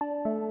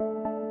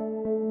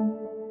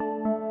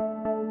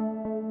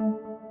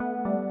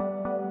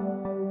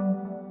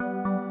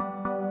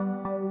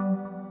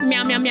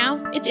meow meow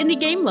meow. It's Indie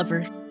Game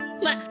Lover.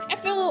 Like, I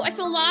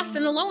feel lost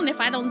and alone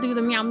if I don't do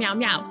the meow meow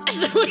meow.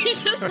 So we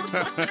just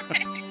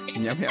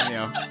Meow, meow,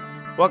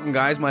 meow. Welcome,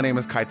 guys. My name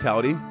is Kai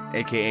Taldy,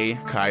 aka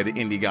Kai the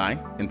Indie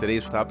Guy, and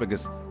today's topic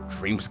is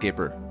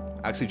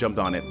Dreamscaper. I actually jumped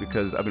on it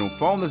because I've been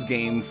following this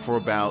game for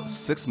about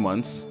 6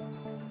 months.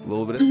 A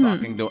little bit of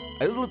stalking,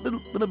 a little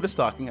bit of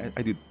stalking.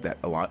 I do that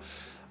a lot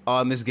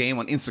on this game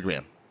on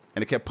Instagram,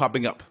 and it kept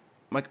popping up.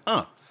 I'm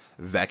like,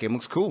 that game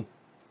looks cool.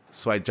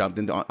 So I jumped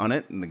into on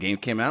it, and the game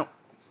came out.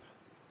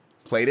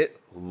 Played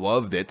it,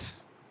 loved it.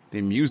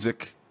 The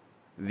music,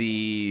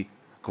 the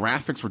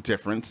graphics were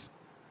different.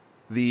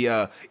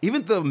 The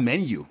even the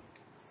menu,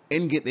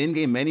 the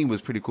in-game menu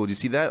was pretty cool. Did you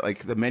see that?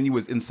 Like the menu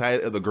was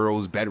inside of the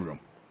girl's bedroom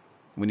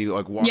when you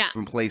like walk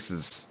from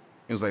places.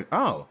 It was like,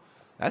 oh,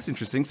 that's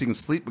interesting. So you can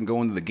sleep and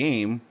go into the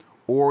game,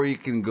 or you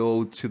can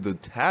go to the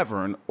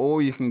tavern,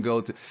 or you can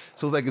go to.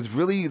 So it's like it's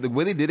really the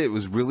way they did it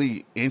was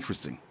really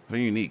interesting,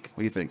 very unique.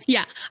 What do you think?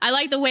 Yeah, I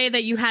like the way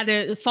that you had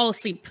to fall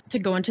asleep to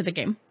go into the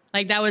game.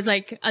 Like that was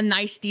like a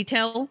nice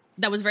detail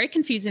that was very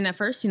confusing at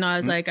first. You know, I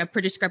was like a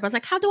pretty scrap. I was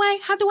like, how do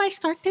I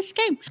start this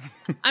game?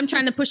 I'm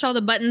trying to push all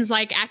the buttons,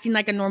 like acting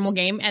like a normal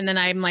game. And then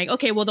I'm like,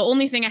 okay, well, the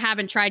only thing I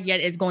haven't tried yet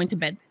is going to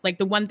bed. Like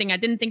the one thing I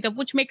didn't think of,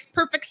 which makes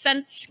perfect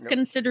sense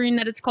considering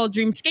that it's called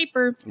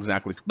Dreamscaper.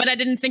 Exactly. But I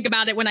didn't think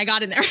about it when I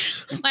got in there.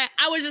 Like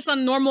I was just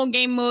on normal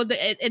game mode,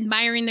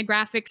 admiring the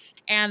graphics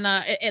and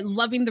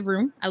loving the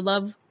room. I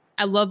love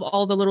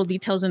all the little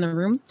details in the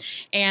room.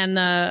 And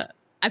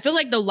I feel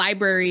like the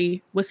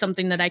library was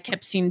something that I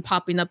kept seeing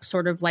popping up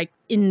sort of like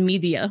in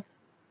media.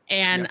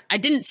 And I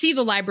didn't see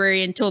the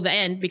library until the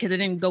end because I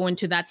didn't go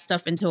into that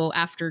stuff until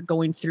after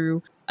going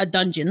through a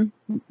dungeon,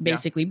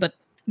 basically. But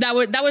that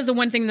was the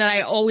one thing that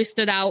I always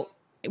stood out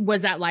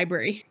was that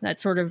library,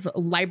 that sort of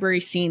library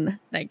scene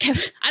that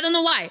kept, I don't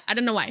know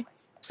why.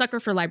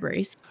 Sucker for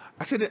libraries.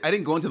 Actually, I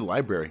didn't go into the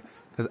library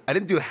because I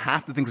didn't do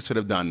half the things I should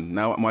have done.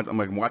 Now I'm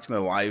like watching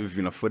the live,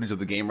 footage of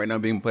the game right now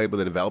being played by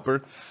the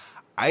developer.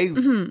 I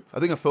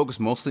think I focus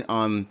mostly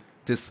on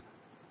just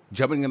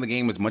jumping in the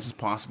game as much as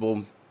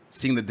possible,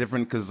 seeing the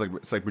different because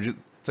it's like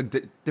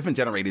different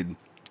generated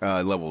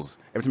levels.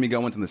 Every time you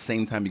go into the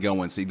same time you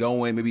go in, so you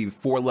go in maybe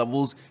 4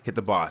 levels, hit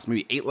the boss,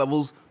 maybe 8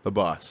 levels, the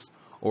boss,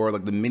 or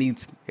like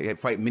the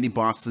fight mini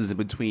bosses in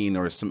between,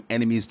 or some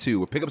enemies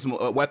too, or pick up some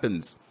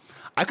weapons.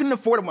 I couldn't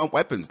afford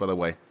weapons, by the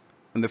way,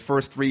 in the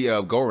first 3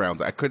 go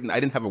arounds. I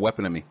didn't have a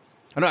weapon on me.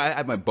 I know I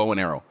had my bow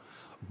and arrow,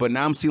 but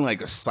now I'm seeing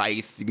like a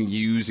scythe you can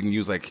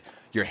use like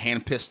your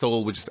hand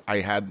pistol, which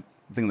I had,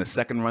 I think, the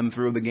second run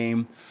through of the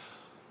game.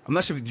 I'm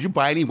not sure. Did you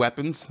buy any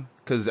weapons?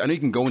 Because I know you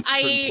can go into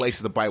certain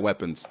places to buy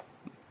weapons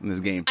in this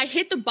game. I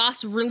hit the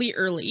boss really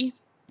early.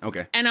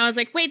 Okay. And I was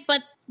like, wait,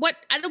 but what?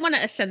 I don't want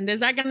to ascend.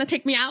 Is that going to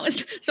take me out?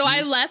 So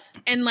I left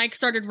and like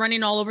started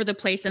running all over the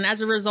place. And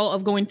as a result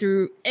of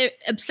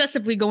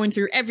obsessively going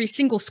through every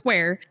single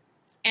square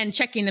and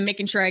checking and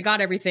making sure I got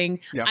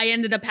everything, I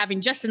ended up having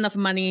just enough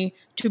money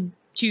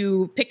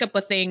to pick up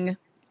a thing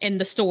in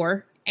the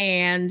store.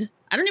 And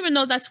I don't even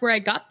know if that's where I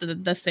got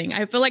the thing.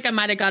 I feel like I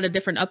might have got a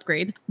different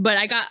upgrade, but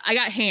I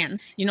got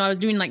hands. I was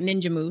doing like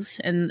ninja moves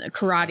and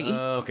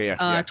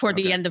karate toward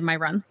the end of my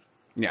run.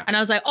 Yeah. And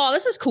I was like, oh,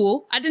 this is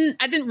cool. I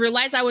didn't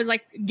realize I was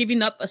like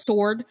giving up a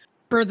sword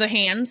for the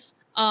hands.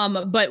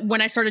 But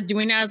when I started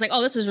doing it, I was like,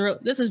 oh, this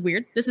is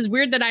weird. This is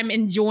weird that I'm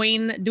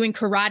enjoying doing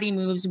karate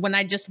moves when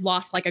I just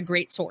lost like a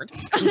great sword.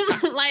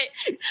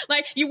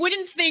 like you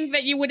wouldn't think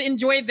that you would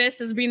enjoy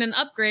this as being an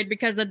upgrade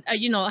because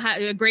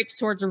great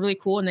swords are really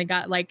cool and they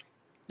got like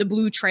the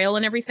blue trail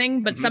and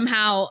everything. But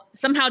somehow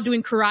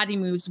doing karate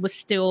moves was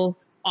still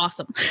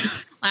awesome.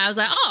 I was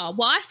like, oh,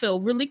 well, I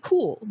feel really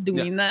cool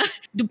doing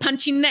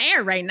punching the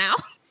air right now.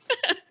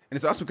 And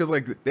it's awesome because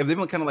like they have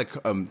different kind of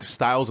like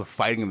styles of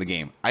fighting in the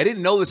game. I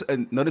didn't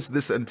notice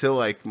this until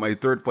like my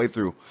 3rd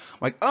playthrough. I'm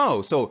like,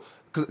 oh, so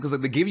because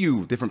like, they give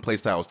you different play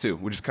styles too,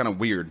 which is kind of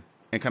weird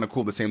and kind of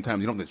cool at the same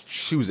time. You don't have to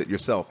choose it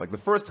yourself. Like the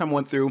first time I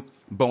went through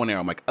bow and arrow,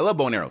 I'm like, I love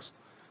bow and arrows.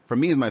 For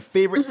me, it's my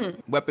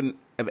favorite weapon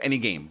of any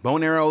game. Bow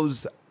and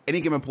arrows,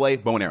 any game I play,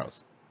 bow and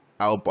arrows.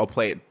 I'll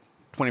play it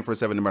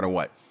 24/7 no matter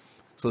what.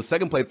 So the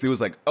second playthrough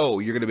is like, oh,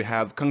 you're gonna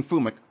have kung fu.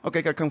 I'm like,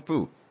 okay, got kung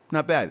fu,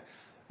 not bad.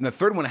 And the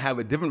third one, I have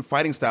a different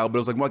fighting style, but it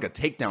was like more like a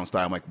takedown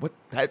style. I'm like, what?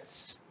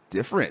 That's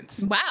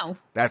different. Wow.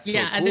 That's so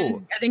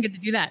cool. I didn't get to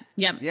do that.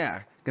 Yeah.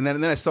 Yeah. And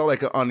then I saw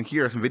like on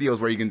here some videos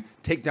where you can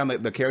take down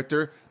the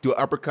character, do an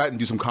uppercut, and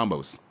do some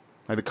combos.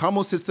 Like the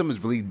combo system is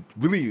really,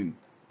 really,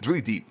 it's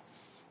really deep.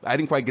 I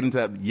didn't quite get into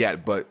that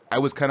yet, but I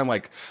was kind of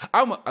like,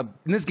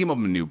 in this game,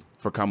 I'm a noob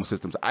for combo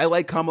systems. I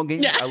like combo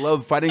games. Yeah. I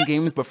love fighting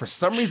games, but for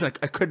some reason,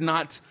 I could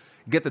not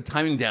get the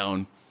timing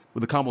down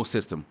with the combo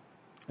system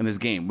in this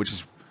game, which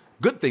is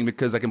good thing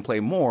because I can play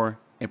more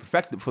and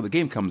perfect it before the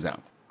game comes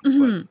out.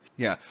 But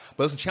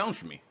it's a challenge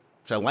for me,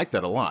 which I like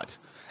that a lot.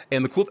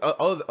 And the cool,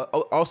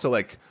 also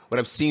like what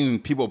I've seen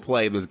people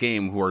play this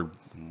game who are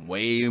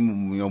way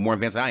more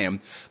advanced than I am.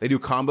 They do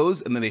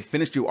combos and then they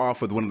finish you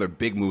off with one of their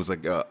big moves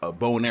like a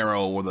bow and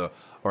arrow or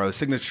the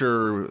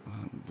signature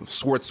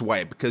sword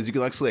swipe because you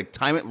can actually like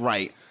time it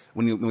right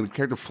when the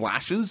character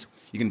flashes.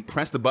 you can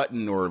press the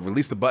button or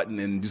release the button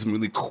and do some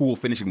really cool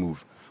finishing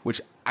move,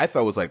 which I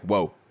thought was like,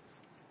 whoa,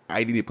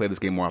 I need to play this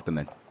game more often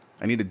then.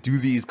 I need to do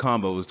these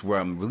combos to where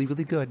I'm really,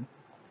 really good.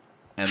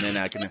 And then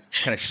I can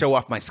kind of show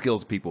off my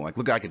skills to people. Like,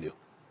 look what I can do.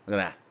 Look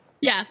at that.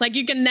 Yeah, like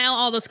you can nail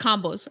all those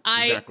combos.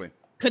 Exactly. I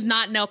could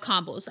not nail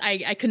combos.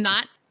 I could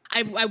not.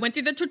 I went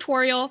through the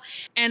tutorial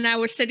and I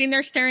was sitting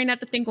there staring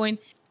at the thing going,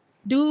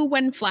 do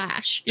when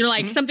flash. You know,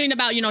 like something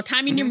about, you know,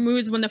 timing your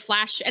moves when the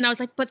flash. And I was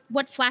like, but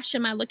what flash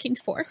am I looking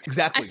for?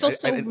 Exactly. I feel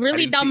so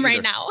really dumb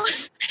right now.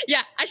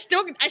 Yeah, I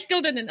still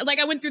didn't. Like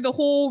I went through the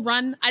whole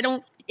run.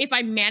 If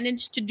I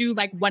managed to do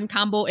like one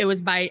combo, it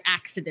was by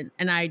accident.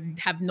 And I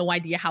have no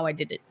idea how I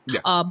did it.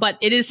 Yeah. But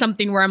it is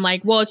something where I'm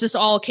like, well, it's just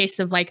all a case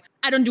of like,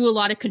 I don't do a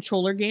lot of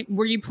controller game.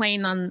 Were you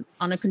playing on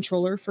a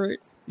controller for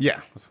it?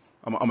 Yeah.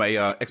 I'm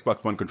a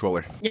Xbox One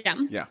controller. Yeah.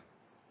 Yeah.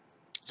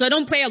 So I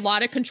don't play a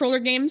lot of controller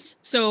games.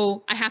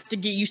 So I have to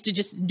get used to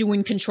just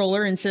doing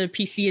controller instead of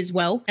PC as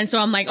well. And so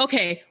I'm like,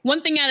 okay,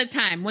 one thing at a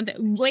time.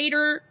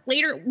 Later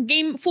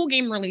full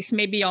game release,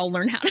 maybe I'll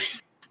learn how to.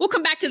 We'll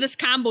come back to this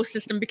combo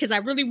system because I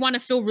really want to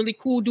feel really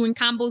cool doing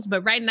combos.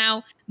 But right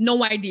now,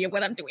 no idea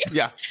what I'm doing.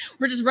 Yeah.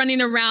 We're just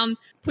running around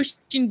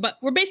pushing, but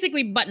we're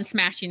basically button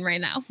smashing right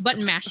now.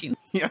 Button mashing.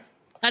 Yeah.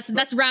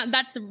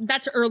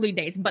 That's early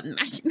days button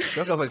mashing.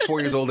 I was like 4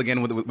 years old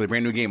again with a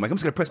brand new game. Like, I'm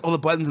just gonna press all the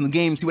buttons in the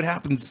game, see what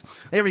happens.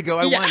 There we go,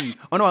 I won.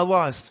 Oh no, I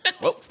lost.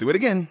 Well, let's do it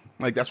again.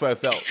 Like, that's what I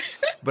felt.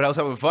 But I was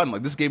having fun.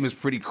 Like, this game is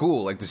pretty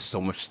cool. Like, there's so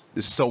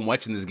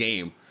much in this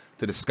game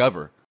to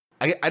discover.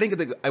 I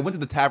went to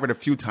the tavern a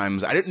few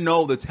times. I didn't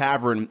know the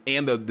tavern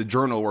and the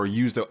journal were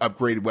used to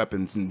upgrade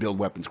weapons and build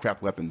weapons,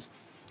 craft weapons,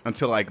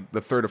 until like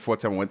the third or fourth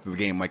time I went to the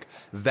game. Like,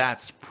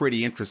 that's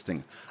pretty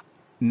interesting.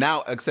 Now,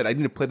 like I said, I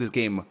need to play this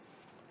game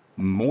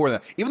more than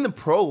even the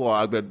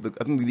prologue. I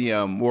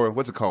think or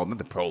what's it called? Not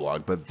the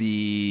prologue, but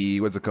the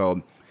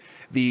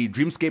the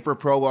Dreamscaper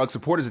Prologue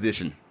Supporters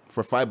Edition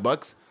for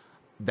 $5.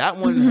 That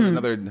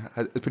one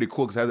has it's pretty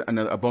cool because it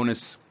has a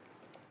bonus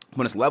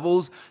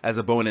levels, as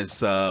a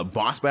bonus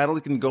boss battle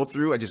you can go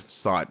through. I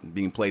just saw it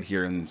being played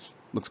here and it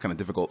looks kind of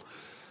difficult,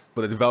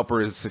 but the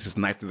developer is just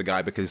knife through the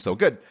guy because he's so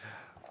good.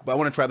 But I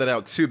want to try that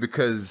out too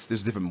because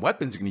there's different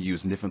weapons you can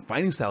use and different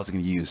fighting styles you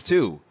can use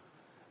too.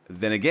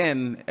 Then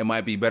again, it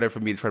might be better for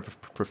me to try to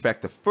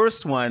perfect the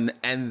first one,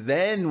 and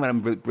then when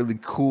I'm really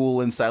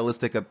cool and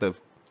stylistic at the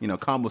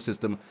combo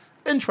system,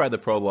 then try the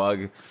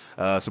prologue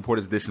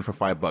supporters edition for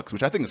 $5,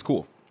 which I think is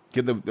cool.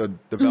 Give the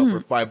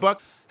developer $5,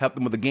 help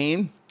them with the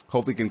game.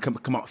 Hopefully, it can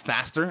come out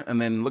faster, and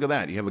then look at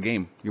that, you have a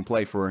game you can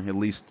play for at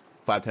least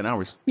 5-10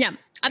 hours. Yeah,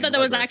 I thought that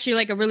was actually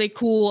like a really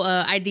cool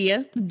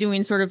idea,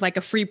 doing sort of like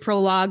a free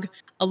prologue,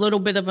 a little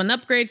bit of an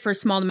upgrade for a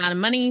small amount of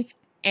money,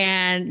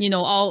 and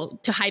all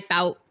to hype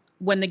out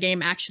when the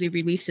game actually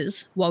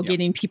releases, while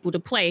getting people to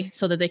play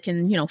so that they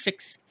can,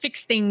 fix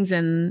things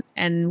and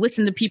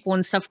listen to people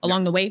and stuff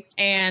along the way.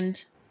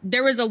 And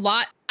there was a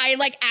lot. I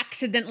like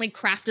accidentally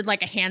crafted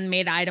like a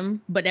handmade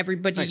item, but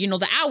everybody, nice.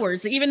 The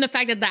hours, even the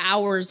fact that the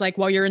hours, like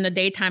while you're in the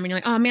daytime and you're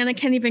like, oh man, I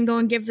can't even go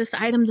and give this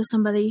item to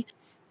somebody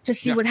to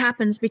see what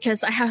happens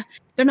because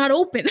they're not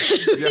open.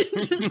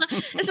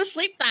 It's a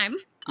sleep time.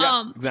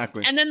 Yeah,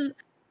 exactly. And then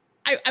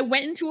I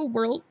went into a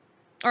world,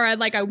 or I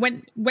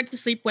went to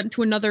sleep, went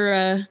to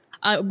another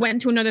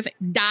thing,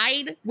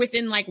 died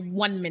within like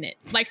 1 minute.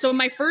 Like, so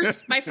my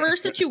first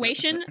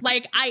situation,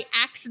 like I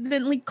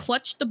accidentally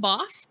clutched the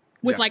boss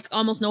with like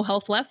almost no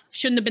health left.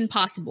 Shouldn't have been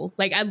possible.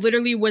 Like I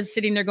literally was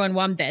sitting there going,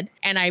 well, I'm dead.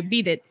 And I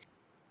beat it.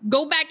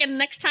 Go back and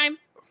next time,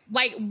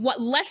 like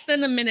less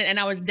than a minute and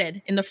I was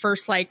dead in the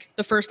first, I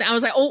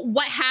was like, oh,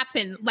 what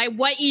happened? Like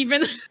what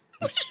even,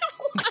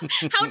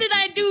 how did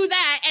I do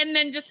that? And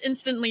then just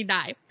instantly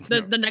die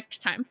the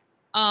next time.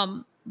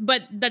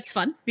 But that's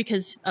fun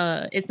because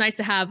it's nice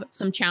to have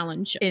some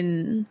challenge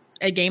in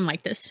a game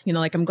like this.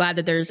 Like I'm glad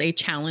that there's a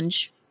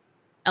challenge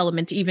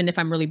element, even if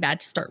I'm really bad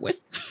to start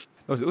with.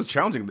 It was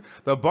challenging.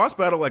 The boss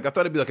battle, like I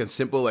thought it'd be like a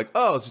simple, like,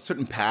 oh, it's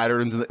certain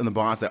patterns in the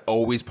boss that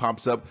always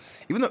pops up.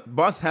 Even though the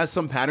boss has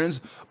some patterns,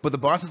 but the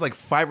boss has like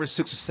 5 or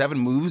 6 or 7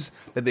 moves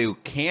that they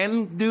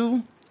can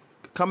do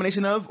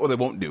combination of, or they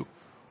won't do.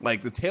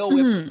 Like the tail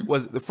whip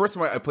was the first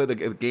time I played the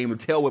game. The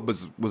tail whip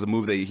was a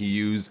move that he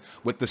used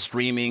with the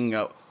streaming.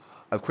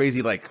 A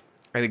crazy, like,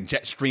 I think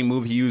jet stream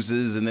move he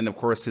uses, and then of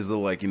course his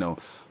little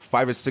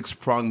 5 or 6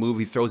 prong move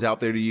he throws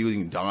out there to you and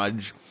you can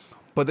dodge.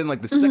 But then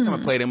like the second time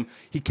I played him,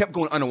 he kept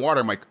going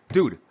underwater. I'm like,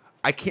 dude,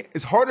 I can't.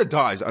 It's hard to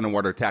dodge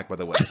underwater attack, by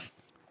the way.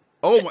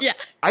 Oh my! Yeah.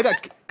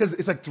 Because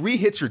it's like 3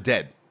 hits you're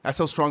dead. That's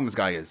how strong this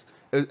guy is.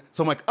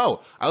 So I'm like,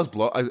 oh, I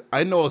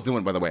didn't know what I was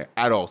doing, by the way,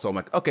 at all. So I'm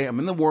like, okay, I'm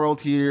in the world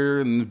here,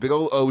 in the big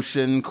old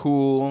ocean,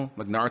 cool,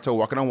 like Naruto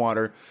walking on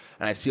water,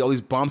 and I see all these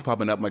bombs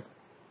popping up. I'm like,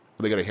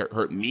 are they gonna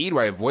hurt me? Do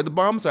I avoid the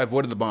bombs? So I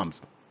avoided the bombs.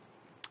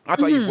 I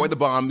thought you avoid the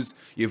bombs,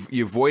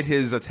 you avoid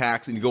his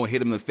attacks, and you go and hit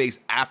him in the face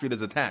after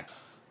his attack.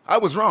 I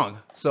was wrong.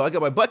 So I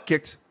got my butt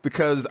kicked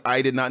because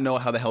I did not know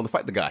how the hell to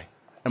fight the guy.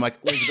 I'm like,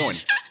 where's he going?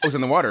 I was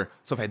in the water.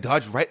 So if I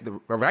dodged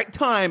the right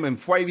time, and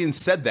before I even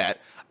said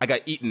that, I got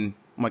eaten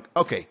I'm like,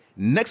 okay,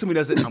 next time he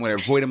does it, I'm going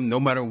to avoid him no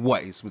matter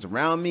what. He swims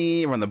around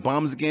me, around the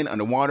bombs again,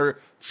 underwater,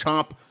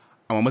 chomp.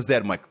 I'm almost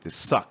dead. I'm like, this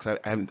sucks. I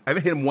haven't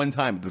hit him one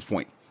time at this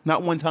point.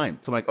 Not one time.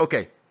 So I'm like,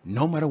 okay,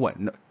 no matter what,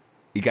 no,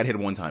 you got to hit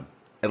him one time.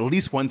 At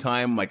least one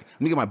time. Like,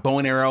 let me get my bow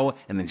and arrow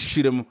and then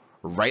shoot him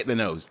right in the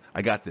nose.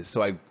 I got this.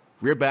 So I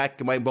rear back,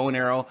 get my bow and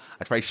arrow.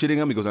 I try shooting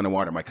him. He goes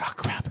underwater. I'm like, oh,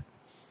 crap.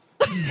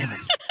 Damn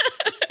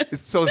it.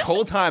 So his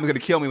whole time is going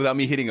to kill me without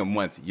me hitting him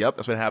once. Yep,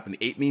 that's what happened.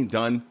 He ate me,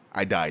 done.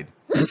 I died.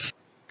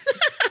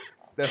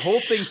 That whole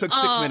thing took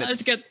 6 minutes.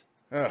 That's good.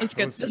 That's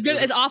good. It's good.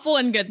 It's awful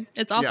and good.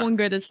 It's awful and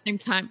good at the same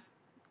time.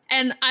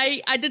 And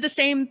I did the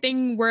same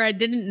thing where I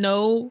didn't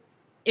know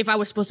if I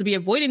was supposed to be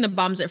avoiding the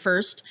bombs at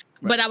first,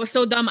 but I was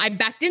so dumb. I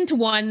backed into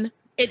one.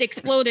 It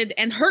exploded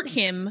and hurt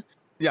him.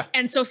 Yeah.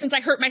 And so since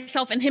I hurt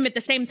myself and him at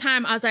the same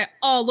time, I was like,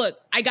 oh, look,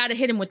 I got to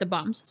hit him with the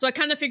bombs. So I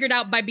kind of figured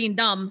out by being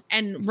dumb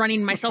and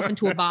running myself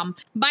into a bomb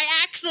by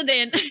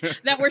accident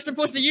that we're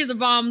supposed to use the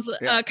bombs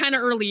kind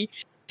of early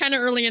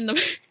in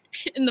the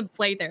in the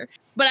play there.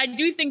 But I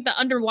do think the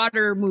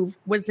underwater move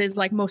was his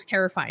like most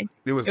terrifying.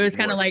 It was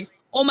kind of like,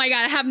 oh my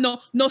God, I have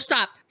no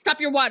stop. Stop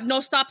your water.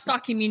 No, stop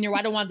stalking me in your water.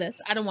 I don't want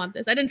this. I don't want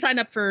this. I didn't sign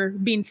up for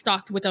being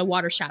stalked with a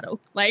water shadow.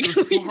 Like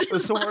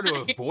it's so hard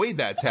to avoid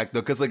that tech though,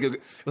 because like it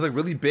was like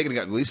really big and it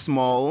got really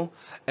small,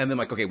 and then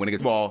like okay, when it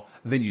gets small,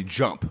 then you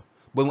jump.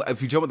 But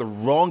if you jump at the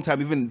wrong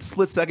time, even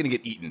split second, you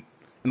get eaten.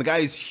 And the guy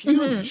is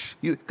huge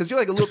because you're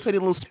like a little tiny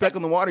little speck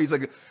on the water. He's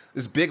like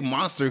this big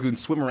monster who can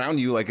swim around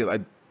you like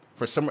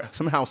for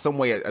somehow some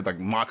way at like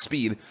Mach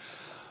speed.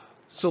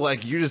 So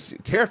like you're just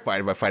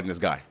terrified about fighting this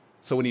guy.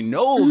 So when you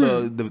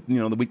know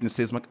the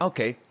weaknesses, I'm like,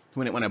 okay,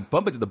 when I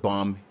bump into the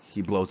bomb,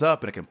 he blows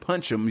up and I can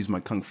punch him, use my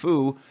kung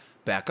fu,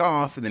 back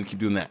off, and then keep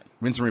doing that.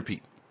 Rinse and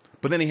repeat.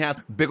 But then he has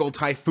big old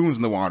typhoons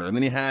in the water, and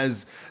then he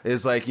has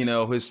his like,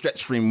 his stretch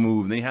stream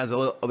move, and then he has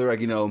other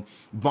like,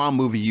 bomb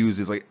move he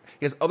uses. Like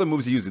he has other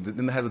moves he uses,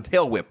 then he has a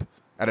tail whip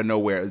out of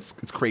nowhere. It's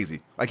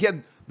crazy. Like he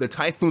had the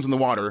typhoons in the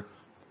water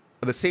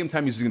at the same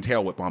time he's using a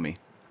tail whip on me.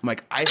 I'm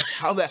like,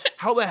 how the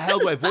hell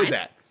do I avoid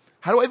that?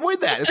 How do I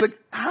avoid that? It's like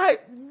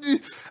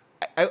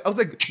I was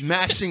like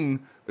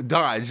mashing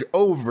dodge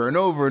over and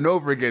over and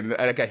over again.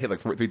 I got hit like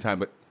 3 times,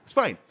 but it's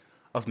fine.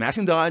 I was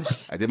mashing dodge.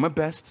 I did my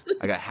best.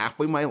 I got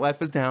halfway. My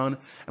life is down.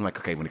 I'm like,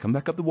 okay, when he comes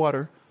back up the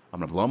water, I'm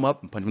going to blow him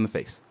up and punch him in the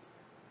face.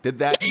 Did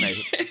that. And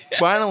I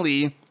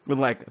finally, with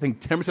like, I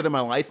think 10% of my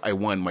life, I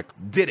won. I'm like,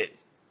 did it.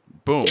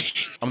 Boom.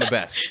 I'm the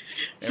best.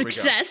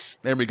 Success.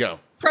 There we go.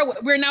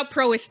 We're now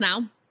proist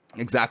now.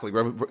 Exactly.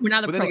 We're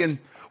now the But pros. then again,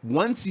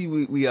 once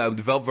we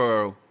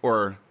develop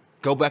or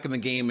go back in the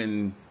game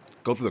and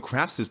go through the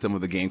craft system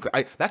of the game.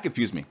 That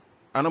confused me.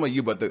 I don't know about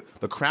you, but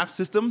the craft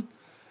system,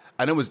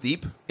 I know it's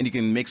deep, and you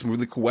can make some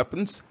really cool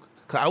weapons.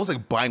 Cause I was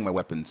like buying my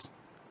weapons.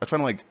 I was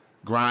trying to like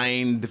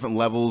grind different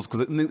levels.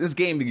 Because in this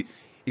game, you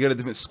got the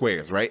different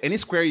squares, right? Any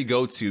square you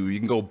go to, you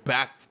can go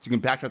back. You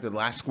can backtrack to the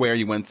last square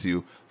you went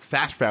to,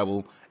 fast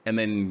travel, and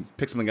then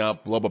pick something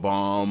up, blow up a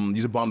bomb,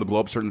 use a bomb to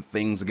blow up certain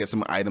things to get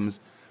some items.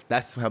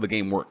 That's how the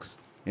game works.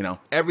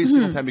 Every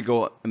single time you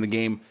go in the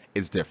game,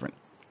 it's different.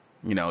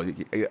 You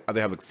either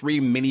have like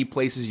 3 mini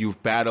places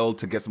you've battled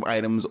to get some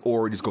items,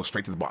 or just go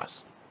straight to the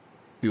boss.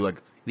 Do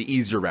like the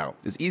easier route.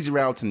 There's easy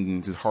routes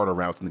and just harder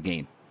routes in the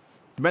game.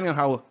 Depending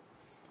on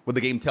what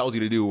the game tells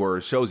you to do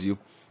or shows you,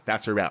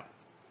 that's your route.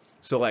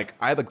 So like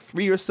I have like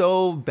 3 or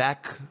so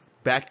back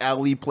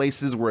alley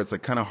places where it's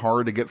like kind of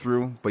hard to get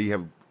through, but you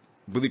have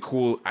really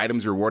cool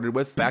items you're rewarded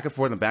with. Back and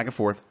forth and back and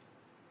forth.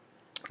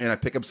 And I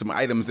pick up some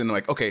items and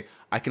like, okay,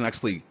 I can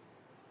actually,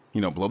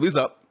 blow these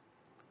up.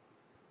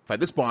 Fight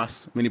this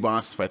boss, mini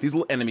boss, fight these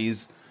little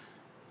enemies.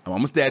 I'm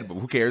almost dead, but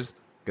who cares?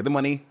 Get the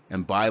money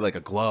and buy like a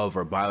glove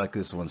or buy like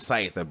this one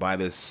scythe or buy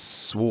this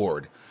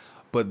sword.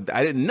 But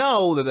I didn't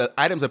know that the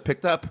items I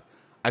picked up,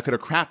 I could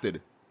have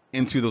crafted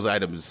into those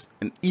items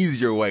an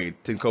easier way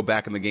to go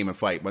back in the game and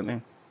fight. But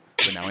now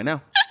I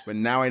know. But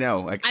now I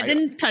know. Like I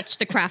didn't touch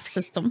the craft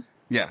system.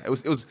 Yeah, it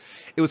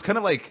was kind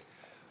of like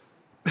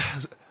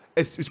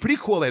it's pretty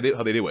cool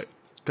how they do it,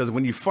 because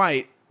when you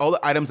fight, all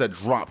the items that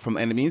drop from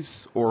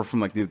enemies or from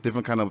like the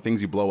different kind of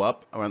things you blow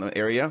up around the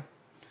area,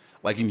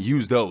 like you can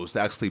use those to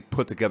actually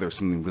put together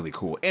something really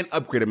cool and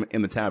upgrade them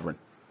in the tavern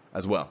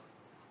as well,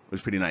 which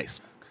is pretty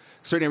nice.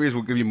 Certain areas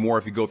will give you more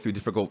if you go through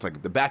difficult, like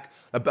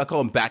I call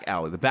them back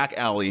alley. The back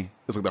alley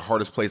is like the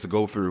hardest place to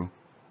go through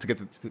to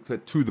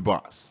get to the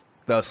boss.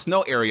 The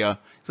snow area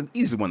is an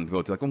easy one to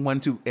go to, like 1,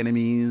 2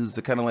 enemies.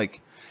 They're kind of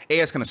like,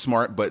 it's kind of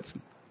smart, but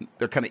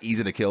they're kind of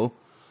easy to kill.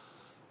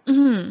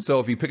 Mm-hmm.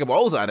 So if you pick up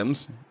all those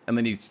items and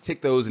then you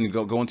take those and you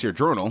go into your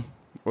journal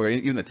or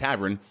even the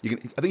tavern, I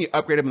think you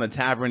upgrade them in the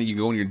tavern and you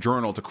go in your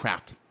journal to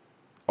craft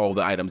all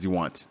the items you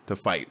want to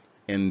fight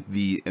in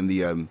the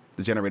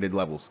generated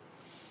levels.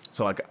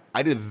 So like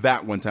I did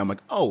that one time,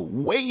 like, oh,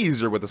 way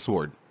easier with a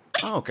sword.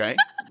 Oh, okay,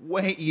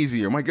 way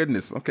easier. My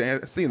goodness. Okay,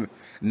 I see.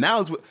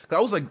 Now I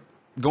was like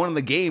going in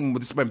the game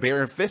with just my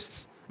bare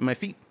fists and my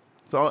feet.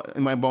 It's all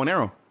in my bow and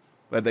arrow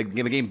that the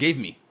game gave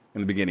me in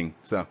the beginning.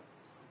 So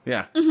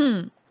yeah.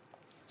 Mm-hmm.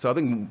 So I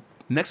think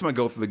next time I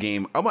go through the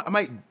game, I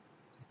might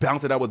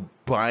balance it out with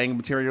buying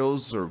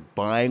materials or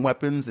buying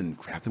weapons and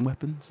crafting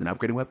weapons and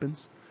upgrading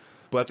weapons.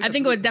 But I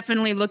think I would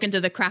definitely look into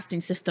the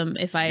crafting system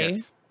if I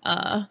Yes.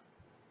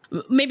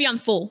 maybe on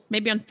full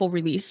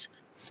release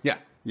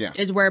Yeah,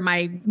 is where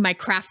my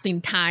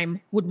crafting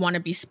time would want to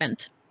be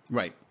spent.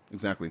 right,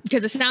 exactly.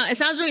 Because it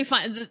sounds really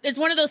fun. It's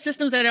one of those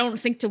systems that I don't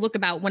think to look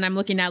about when I'm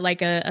looking at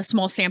like a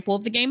small sample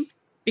of the game,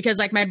 because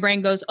like my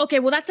brain goes, okay,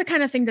 well that's the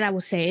kind of thing that I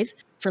will save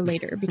for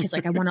later, because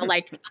like I want to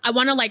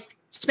like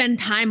spend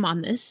time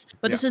on this,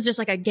 but this is just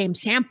like a game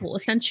sample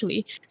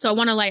essentially. So I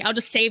want to I'll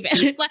just save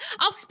it. Like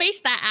I'll space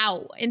that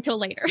out until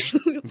later.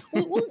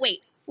 We'll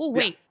wait.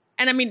 Yeah.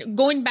 And I mean,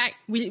 going back,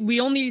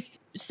 we only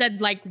said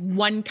like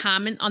one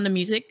comment on the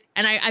music.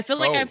 And I feel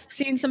like I've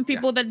seen some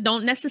people that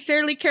don't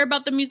necessarily care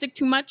about the music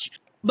too much,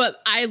 but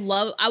I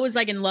was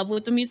like in love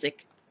with the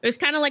music. It was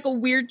kind of like a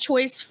weird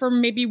choice for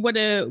maybe what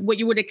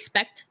you would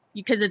expect,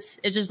 because it's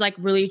just like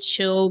really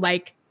chill,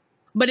 like,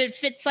 but it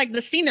fits like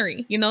the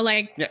scenery,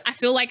 I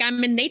feel like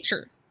I'm in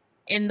nature,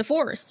 in the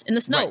forest, in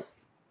the snow,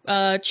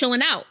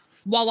 chilling out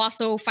while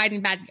also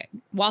fighting bad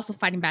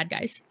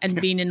guys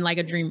and being in like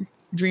a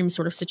dream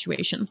sort of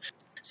situation.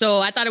 So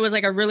I thought it was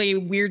like a really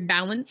weird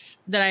balance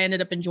that I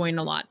ended up enjoying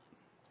a lot.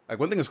 Like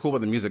one thing that's cool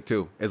about the music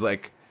too is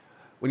like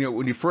when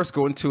you first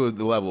go into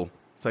the level,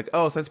 it's like,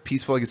 oh, so that's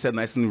peaceful, like you said,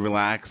 nice and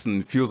relaxed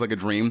and feels like a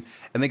dream.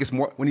 And then it gets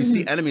more, when you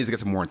see enemies, it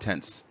gets more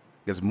intense.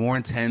 It gets more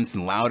intense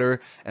and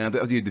louder. And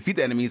after you defeat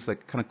the enemies,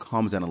 like kind of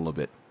calms down a little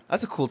bit.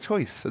 That's a cool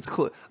choice. That's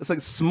cool. It's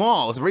like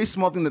small. It's a very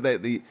small thing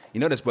that you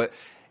notice, but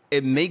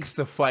it makes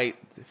the fight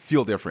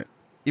feel different.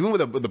 Even with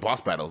the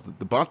boss battles,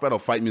 the boss battle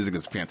fight music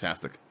is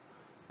fantastic.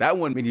 That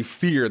one made you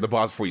fear the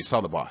boss before you saw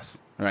the boss,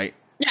 right?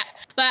 Yeah,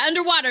 but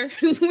underwater,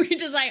 we're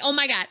just like, oh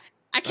my god,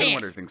 I can't.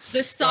 Underwater things.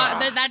 This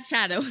that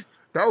shadow.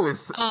 That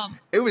was.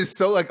 It was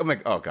so like I'm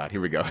like, oh god,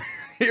 here we go.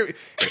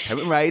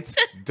 Kevin writes,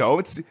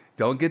 don't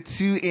get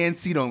too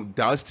antsy, don't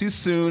dodge too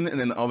soon, and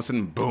then all of a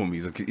sudden, boom, he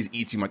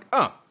eats you. I'm like,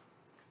 oh,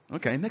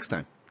 okay, next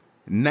time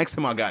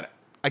I got it.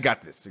 I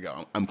got this. Here you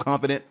go. I'm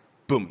confident.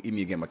 Boom, eat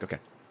me again. I'm like, okay.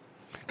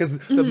 Because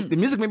the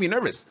music made me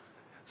nervous.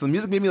 So the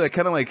music made me like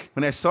kind of like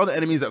when I saw the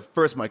enemies at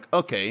first, I'm like,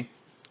 okay,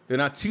 they're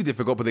not too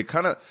difficult, but they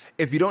kind of,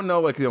 if you don't know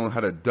like how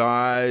to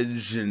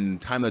dodge and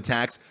time the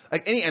attacks,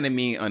 like any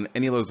enemy on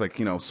any of those like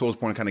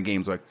Soulsborne kind of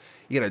games, like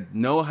you gotta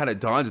know how to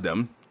dodge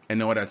them and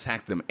know how to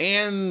attack them.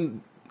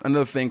 And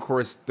another thing, of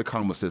course, the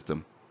combo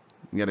system.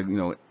 You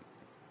gotta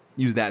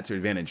use that to your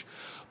advantage.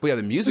 But yeah,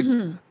 the music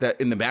that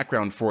in the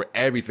background for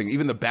everything,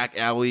 even the back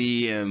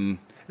alley, and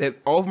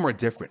all of them are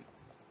different,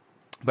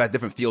 but a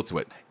different feel to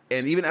it.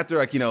 And even after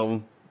like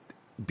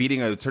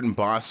beating a certain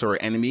boss or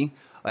enemy,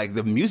 like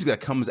the music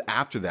that comes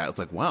after that, it's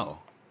like, wow,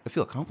 I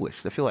feel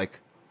accomplished. I feel like,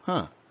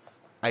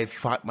 I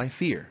fought my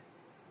fear,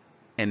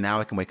 and now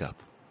I can wake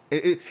up.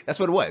 That's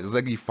what it was. It was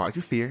like you fought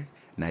your fear,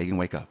 now you can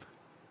wake up.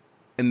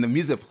 And the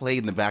music played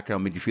in the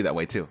background made you feel that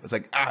way too. It's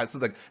like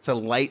it's a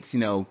light,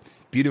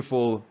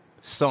 beautiful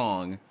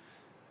song,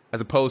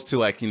 as opposed to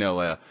like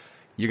you're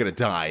gonna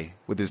die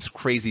with this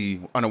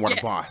crazy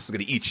underwater boss. It's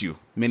gonna eat you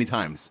many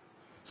times,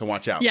 so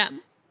watch out. Yeah.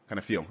 Kind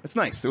of feel. It's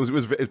nice. It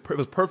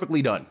was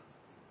perfectly done.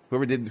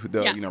 Whoever did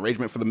the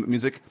arrangement for the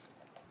music,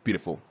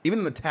 beautiful.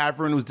 Even the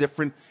tavern was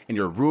different. In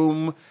your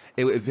room,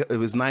 it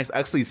was nice. I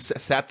actually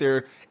sat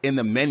there in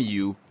the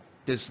menu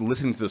just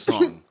listening to the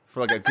song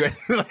for like a good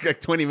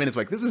like 20 minutes.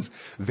 Like, this is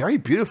very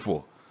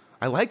beautiful.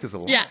 I like this a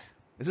lot. Yeah.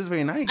 This is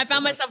very nice. I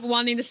found myself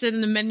wanting to sit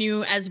in the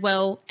menu as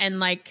well, and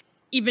like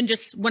even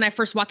just when I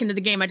first walked into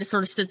the game, I just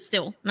sort of stood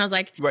still and I was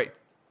like, right.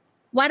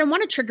 Well, I don't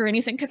want to trigger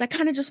anything because I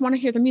kind of just want to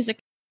hear the music.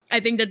 I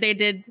think that they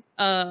did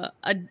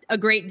a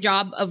great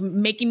job of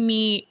making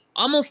me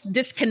almost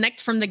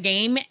disconnect from the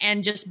game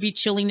and just be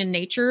chilling in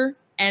nature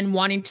and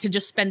wanting to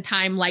just spend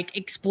time like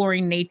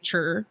exploring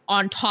nature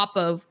on top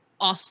of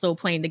also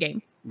playing the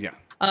game. Yeah.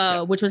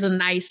 Which was a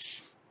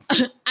nice,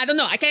 I don't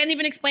know. I can't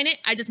even explain it.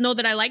 I just know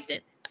that I liked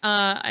it.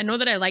 I know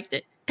that I liked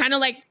it. Kind of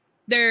like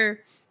the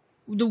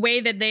way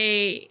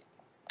that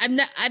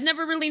I've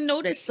never really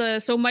noticed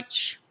so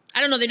much. I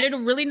don't know. They did a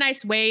really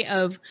nice way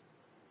of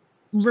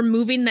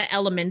removing the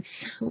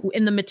elements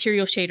in the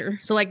material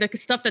shader. So like the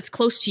stuff that's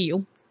close to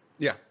you.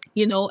 Yeah.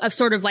 Of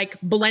sort of like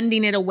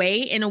blending it away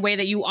in a way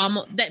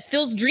that that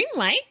feels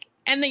dreamlike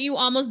and that you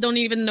almost don't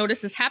even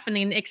notice is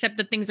happening, except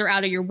that things are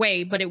out of your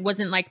way. But it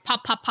wasn't like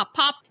pop, pop, pop,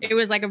 pop. It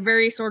was like a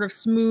very sort of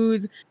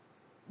smooth,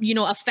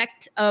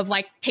 effect of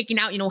like taking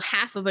out,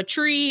 half of a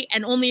tree.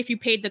 And only if you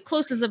paid the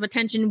closest of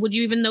attention would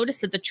you even notice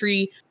that the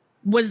tree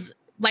was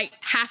like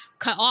half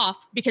cut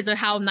off because of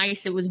how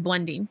nice it was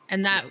blending.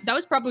 And that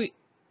was probably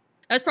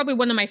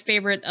one of my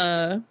favorite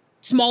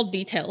small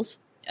details.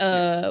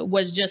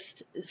 Was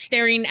just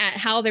staring at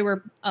how they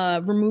were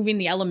removing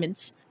the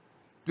elements.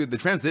 Dude, the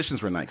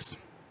transitions were nice.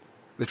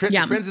 The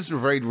transitions were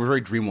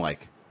very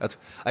dreamlike. That's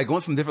like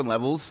going from different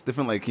levels,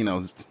 different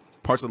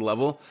parts of the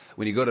level.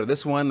 When you go to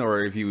this one,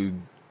 or if you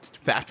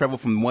fast travel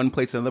from one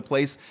place to another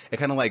place,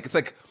 it's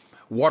like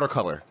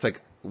watercolor. It's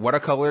like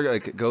watercolor.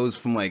 Like it goes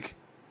from it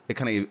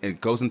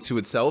goes into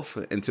itself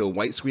into a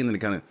white screen, and it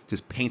kind of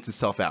just paints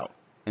itself out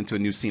into a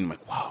new scene. I'm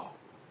like, wow,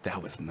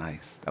 That was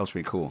nice. That was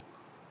pretty cool.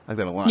 I like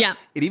that a lot. Yeah.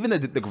 And even the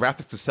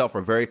graphics itself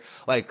are very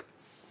like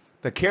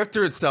the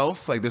character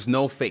itself. Like there's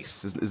no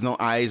face, there's no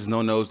eyes,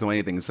 no nose, no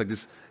anything. It's like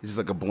this. It's just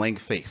like a blank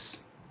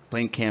face,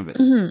 blank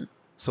canvas.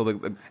 So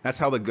that's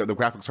how the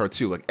graphics are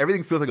too. Like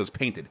everything feels like it was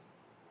painted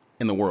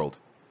in the world.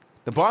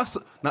 The boss,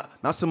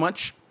 not so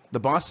much. The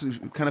boss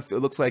kind of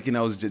looks like, you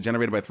know, it was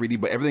generated by 3D,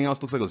 but everything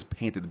else looks like it was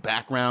painted. The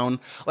background,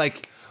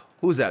 like,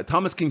 who's that?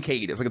 Thomas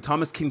Kincaid. It's like a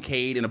Thomas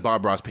Kincaid and a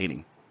Bob Ross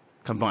painting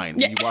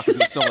combined. Yeah. When you walk into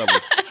the snow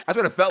levels. That's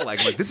what it felt like.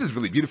 I'm like, this is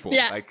really beautiful.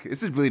 Yeah. Like,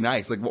 this is really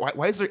nice. Like,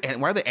 why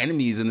are there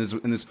enemies in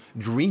this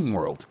dream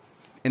world?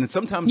 And then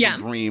sometimes the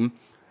dream,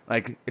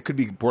 like, it could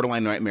be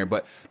borderline nightmare,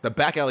 but the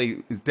back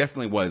alley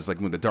definitely was like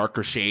with the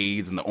darker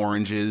shades and the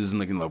oranges and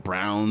like, you know, the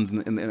browns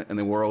in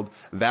the world.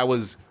 That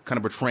was kind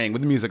of betraying,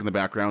 with the music in the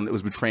background, it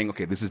was betraying,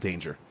 okay, this is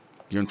danger.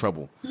 You're in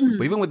trouble.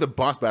 But even with the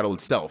boss battle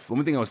itself, the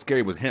only thing that was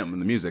scary was him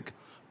and the music.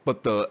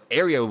 But the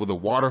area with the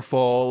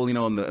waterfall, you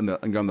know, on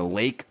the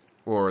lake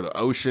or the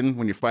ocean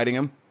when you're fighting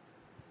him,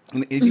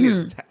 and even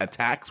his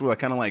attacks were like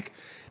kind of like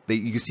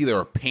you can see they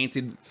were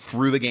painted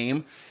through the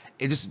game.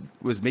 It just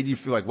made you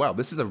feel like, wow,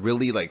 this is a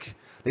really like.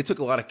 They took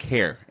a lot of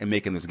care in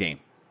making this game.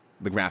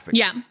 The graphics.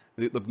 Yeah.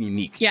 They look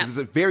unique. Yeah. It's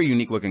a very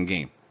unique looking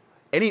game.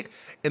 Even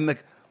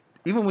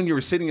when you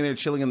were sitting in there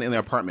chilling in the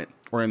apartment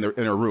or in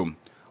a room,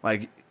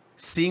 like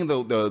seeing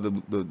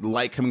the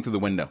light coming through the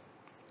window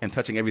and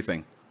touching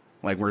everything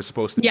like we're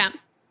supposed to. Yeah. And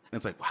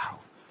it's like, wow.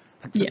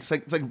 It's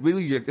like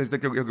really it's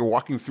like you're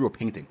walking through a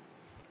painting.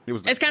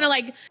 It's kind of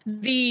like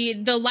the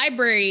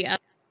library.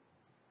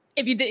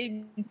 If you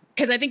did,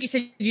 because I think you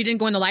said you didn't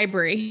go in the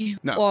library.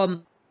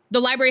 No. The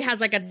library has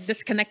like a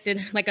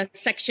disconnected, like a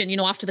section, you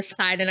know, off to the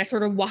side. And I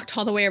sort of walked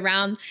all the way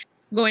around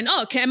going,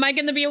 oh, am I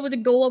going to be able to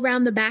go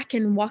around the back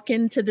and walk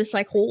into this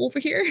like hole over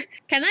here?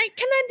 Can I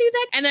do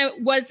that? And I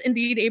was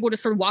indeed able to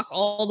sort of walk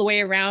all the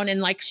way around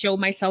and like show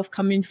myself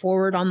coming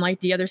forward on like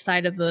the other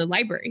side of the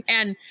library.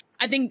 And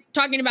I think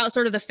talking about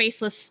sort of the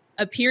faceless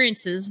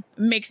appearances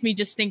makes me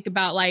just think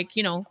about like,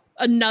 you know,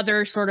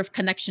 another sort of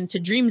connection to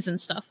dreams and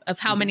stuff of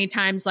how many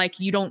times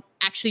like you don't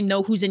actually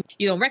know who's in,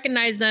 you don't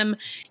recognize them,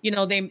 you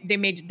know,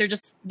 they're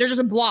just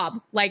a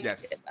blob, like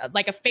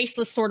like a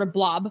faceless sort of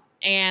blob.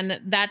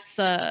 And that's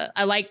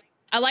I like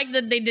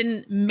that they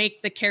didn't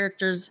make the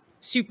characters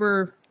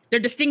they're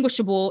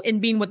distinguishable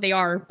in being what they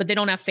are, but they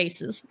don't have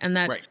faces. And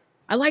that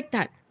I like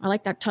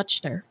that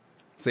touch there.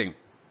 Same.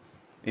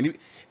 And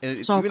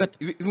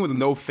even with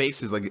no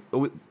faces, like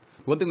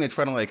one thing they're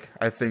trying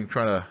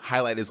to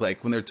highlight is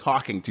like when they're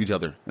talking to each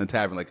other in the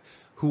tavern, like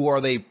who are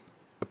they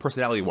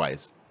personality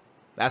wise?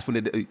 That's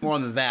when they more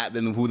on that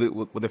than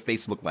what their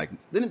faces look like.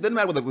 Doesn't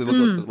matter what they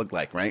look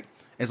like, right?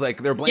 It's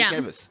like they're a blank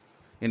canvas,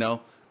 you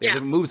know. They have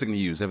different moves they can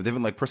use. They have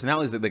different like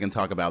personalities that they can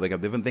talk about. They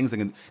have different things they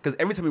can, because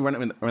every time we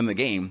run the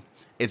game,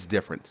 it's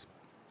different.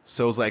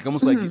 So it's like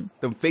almost like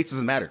the face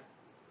doesn't matter.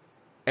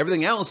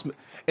 Everything else,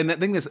 and that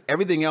thing is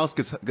everything else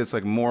gets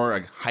like more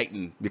like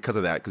heightened because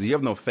of that, because you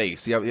have no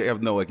face, you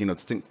have no like, you know,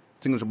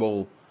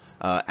 distinguishable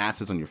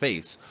assets on your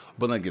face,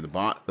 but like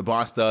the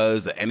boss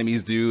does, the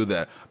enemies do,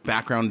 the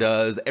background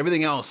does,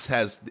 everything else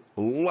has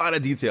a lot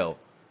of detail,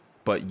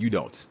 but you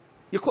don't.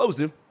 Your clothes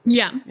do.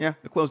 Yeah,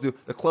 the clothes do.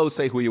 The clothes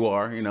say who you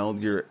are. You know,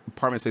 your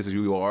apartment says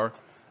who you are.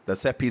 The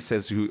set piece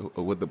says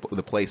what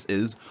the place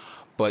is,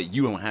 but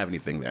you don't have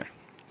anything there.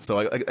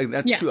 So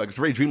that's true. Like it's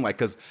very dreamlike,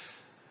 because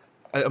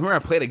I remember I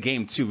played a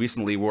game too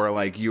recently where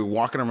like you're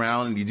walking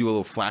around and you do a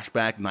little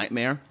flashback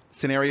nightmare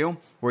scenario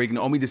where you can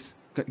only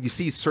you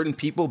see certain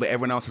people, but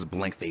everyone else has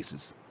blank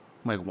faces.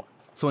 I'm like, what?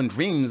 So in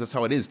dreams, that's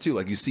how it is too.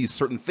 Like you see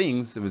certain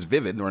things, if it's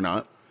vivid or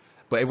not,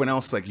 but everyone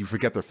else, like you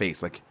forget their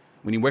face. Like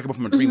when you wake up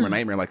from a dream or a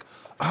nightmare, like,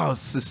 oh,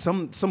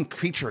 some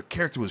creature or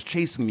character was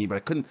chasing me, but I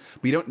couldn't.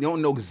 But you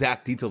don't know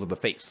exact details of the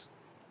face,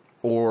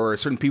 or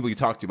certain people you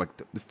talk to, like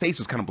the face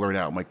was kind of blurred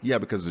out. I'm like, yeah,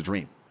 because it's a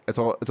dream. It's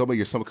all about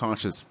your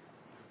subconscious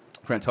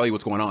trying to tell you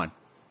what's going on.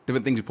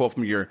 Different things you pull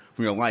from your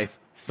life,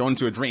 thrown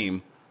into a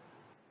dream.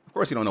 Of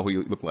course, you don't know who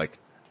you look like.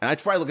 And I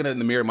try looking at it in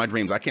the mirror in my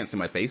dreams. I can't see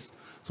my face.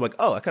 So I'm like,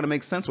 oh, that kind of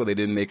makes sense why they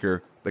didn't make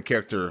the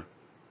character,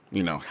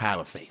 you know, have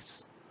a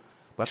face.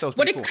 But I thought it was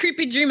what a cool.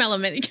 Creepy dream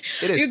element.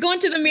 It is. You're going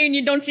to the mirror and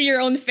you don't see your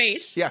own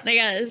face. Yeah.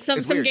 Like,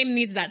 some game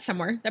needs that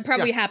somewhere. That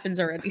probably happens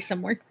already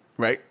somewhere.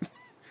 Right.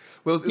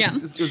 Well,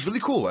 it was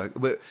really cool.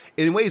 But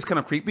in a way, it's kind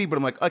of creepy. But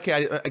I'm like,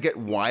 okay, I get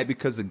why,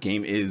 because the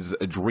game is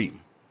a dream.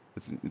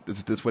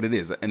 That's what it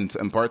is,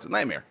 and parts a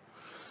nightmare.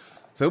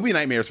 So it'll be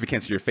nightmares if you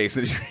can't see your face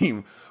in a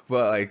dream.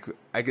 But like,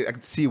 I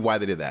could see why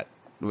they did that.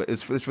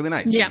 It's really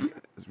nice. Yeah,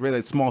 it's really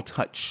a small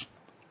touch,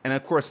 and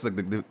of course, it's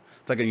like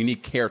it's like a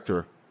unique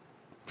character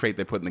trait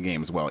they put in the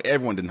game as well.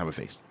 Everyone didn't have a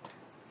face.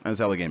 That's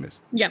how the game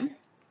is. Yeah,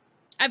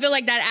 I feel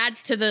like that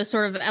adds to the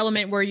sort of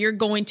element where you're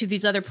going to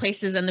these other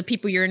places and the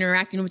people you're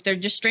interacting with, they're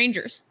just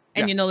strangers,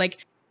 and you know,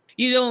 like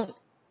you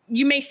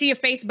may see a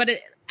face, but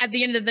at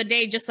the end of the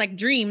day, just like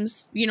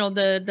dreams, you know,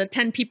 the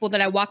 10 people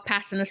that I walk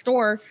past in the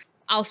store,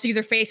 I'll see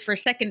their face for a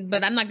second,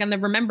 but I'm not going to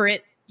remember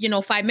it, you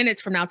know, 5 minutes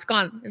from now. It's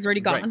gone. It's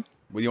already gone. Right.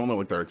 Well, you don't know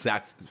what their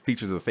exact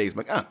features of the face. I'm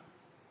like,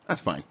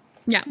 that's fine.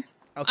 Yeah.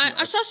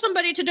 I saw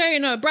somebody today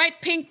in a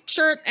bright pink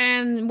shirt,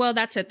 and well,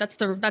 that's it.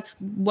 That's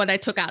what I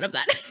took out of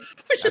that.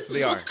 That's what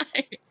they are.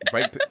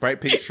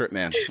 Bright pink shirt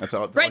man. That's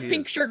all. Bright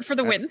pink shirt for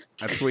the win.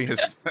 That's who he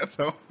is. That's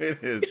all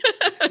it is.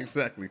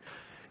 Exactly.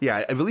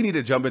 Yeah, I really need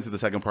to jump into the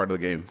second part of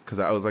the game because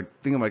I was like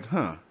thinking like,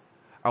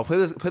 I'll play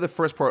the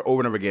first part over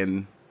and over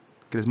again,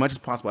 get as much as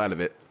possible out of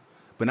it.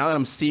 But now that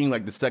I'm seeing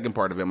like the second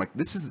part of it, I'm like,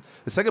 the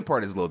second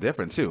part is a little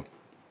different too.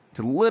 It's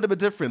a little bit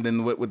different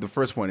than what the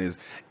first one is.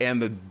 And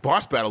the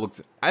boss battle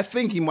looks... I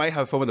think you might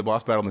have fun with the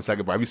boss battle in the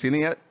second part. Have you seen it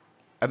yet?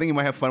 I think you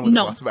might have fun with the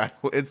boss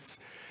battle.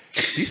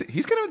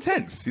 He's kind of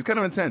intense. He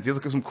has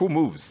like some cool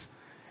moves.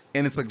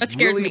 And it's like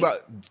really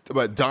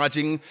about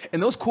dodging.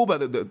 And what's cool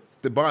about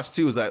the boss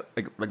too is that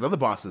like the other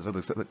bosses,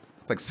 it's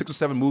like 6 or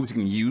 7 moves you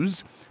can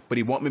use, but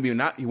he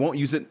won't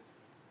use it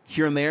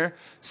here and there.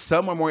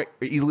 Some are more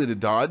easily to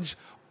dodge,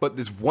 but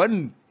there's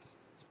one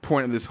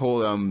point in this whole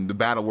the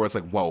battle where it's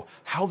like, whoa,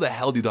 how the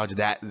hell do you dodge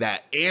that,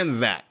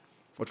 and that?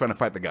 We're trying to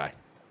fight the guy.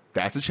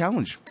 That's a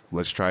challenge.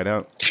 Let's try it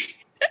out.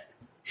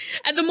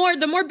 And the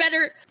more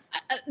better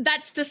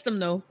that system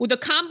though, with the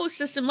combo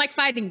system, like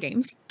fighting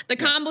games, the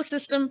combo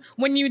system,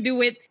 when you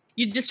do it,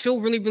 you just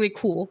feel really, really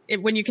cool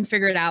when you can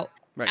figure it out.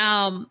 Right.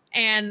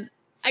 And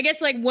I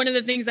guess like one of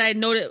the things that I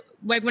noted,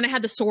 like when I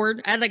had the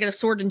sword, I had like a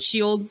sword and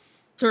shield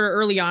sort of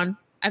early on.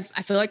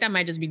 I feel like that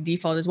might just be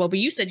default as well. But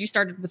you said you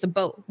started with a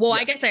bow. Well,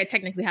 I guess I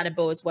technically had a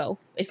bow as well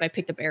if I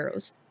picked up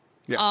arrows.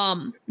 Yeah.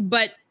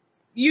 But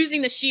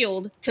using the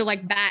shield to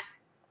like bat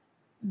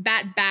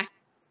back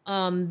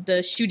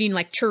the shooting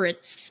like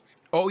turrets.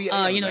 Oh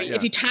yeah.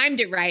 If you timed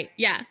it right,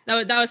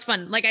 that was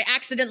fun. Like I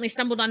accidentally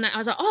stumbled on that. I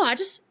was like, oh, I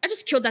just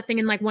killed that thing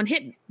in like one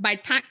hit. By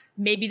time,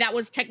 maybe that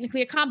was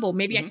technically a combo.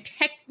 Maybe I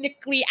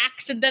technically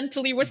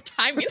accidentally was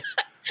timing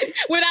that.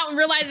 Without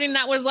realizing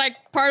that was like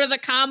part of the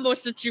combo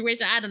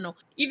situation. I don't know.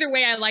 Either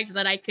way, I liked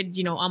that I could,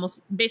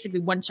 almost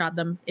basically one-shot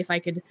them if I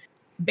could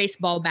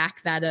baseball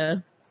back that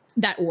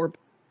orb.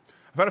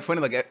 I found it funny,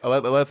 like a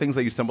lot of things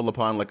that you stumble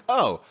upon, like,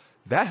 oh,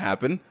 that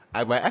happened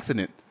by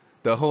accident.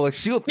 The whole like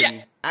shield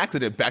thing,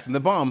 accident, backed in the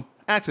bomb,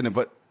 accident,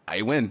 but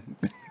I win.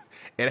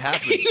 It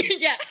happened.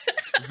 Yeah.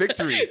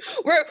 Victory.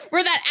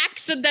 We're that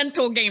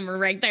accidental gamer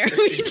right there.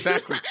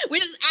 Exactly. We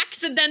just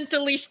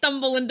accidentally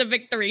stumble into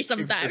victory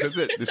sometimes. That's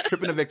it. Just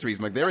tripping to victories.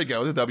 I'm like, there we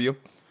go. There's a W.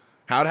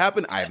 How it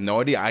happened? I have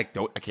no idea. I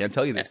can't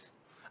tell you this.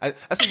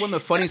 That's one of the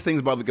funniest things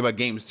about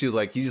games too. Is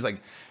like you just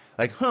like,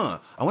 I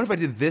wonder if I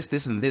did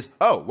this, and this.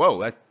 Oh,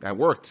 whoa, that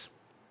worked.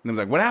 And I'm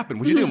like, what happened?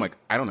 What'd you do? I'm like,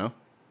 I don't know,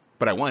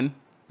 but I won.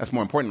 That's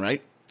more important,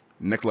 right?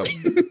 Next level.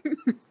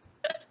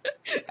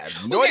 I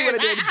have no idea what I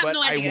did, but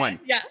I won.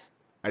 Yeah.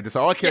 That's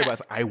all I care about.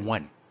 Is I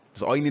won.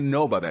 That's all you need to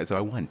know about that. So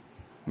I won.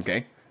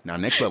 Okay. Now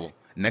next level,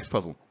 next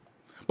puzzle.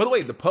 By the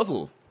way, the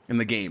puzzle in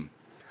the game.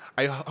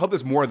 I hope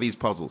there's more of these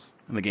puzzles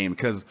in the game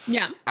because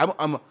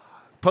I'm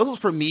puzzles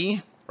for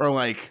me are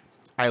like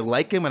I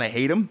like them and I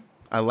hate them.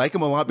 I like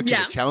them a lot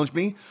because they challenge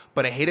me,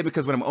 but I hate it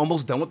because when I'm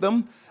almost done with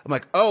them, I'm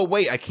like, oh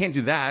wait, I can't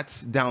do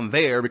that down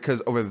there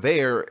because over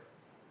there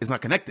is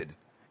not connected.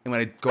 And when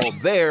I go up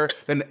there,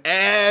 then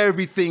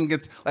everything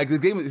gets like the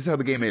game. This is how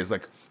the game is.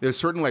 Like there's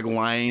certain like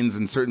lines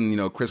and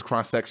certain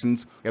crisscross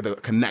sections. You have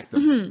to connect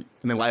them and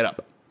they light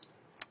up.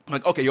 I'm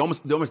like, okay, you're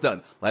almost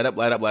done. Light up,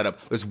 light up, light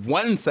up. There's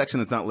one section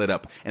that's not lit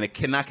up, and it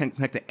cannot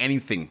connect to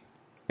anything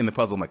in the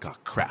puzzle. I'm like, oh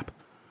crap.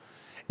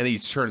 And then you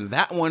turn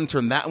that one,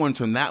 turn that one,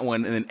 turn that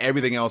one, and then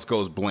everything else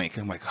goes blank.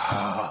 I'm like,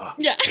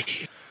 yeah.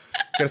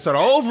 Gotta start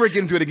all over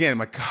again, do it again. I'm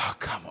like, oh,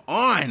 come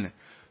on.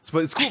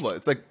 But it's cool, though.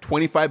 It's like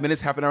 25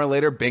 minutes, half an hour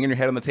later, banging your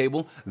head on the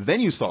table.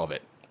 Then you solve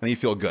it. And you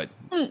feel good.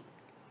 Right?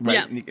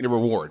 Yeah. And you get a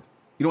reward.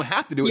 You don't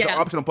have to do it. It's an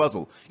optional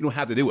puzzle. You don't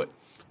have to do it.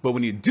 But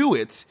when you do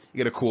it, you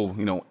get a cool,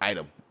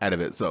 item out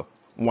of it. So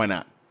why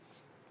not?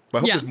 But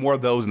I hope there's more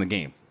of those in the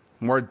game.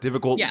 More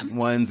difficult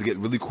ones to get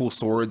really cool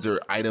swords or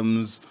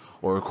items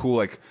or cool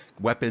like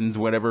weapons,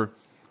 whatever,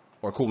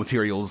 or cool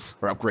materials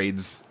or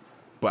upgrades.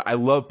 But I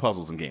love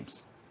puzzles in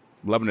games.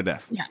 Love them to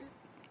death. Yeah.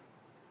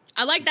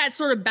 I like that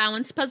sort of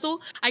balance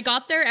puzzle. I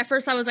got there. At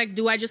first, I was like,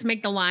 do I just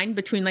make the line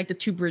between like the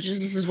two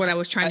bridges? This is what I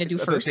was trying to do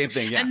first. The same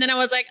thing, yeah. And then I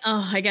was like,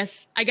 oh, I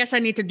guess I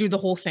need to do the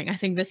whole thing. I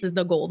think this is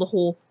the goal.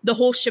 The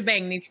whole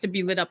shebang needs to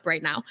be lit up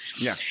right now.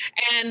 Yeah.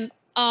 And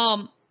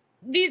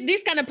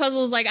these kind of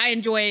puzzles, like I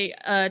enjoy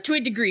to a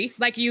degree.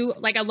 Like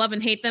I love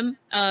and hate them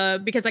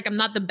because like I'm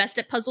not the best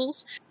at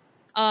puzzles.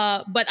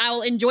 But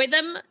I'll enjoy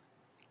them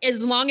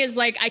as long as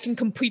like I can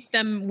complete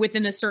them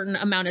within a certain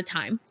amount of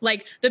time.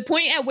 Like the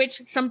point at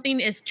which something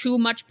is too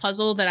much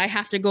puzzle that I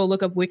have to go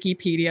look up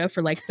Wikipedia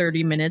for like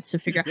 30 minutes to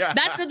figure out.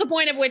 That's the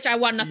point of which I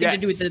want nothing to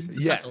do with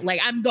the puzzle. Like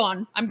I'm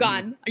gone.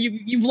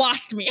 You've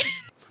lost me.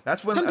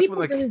 Some people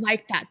really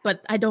like that,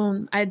 but I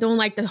don't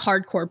like the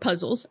hardcore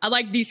puzzles. I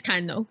like these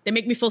kind though. They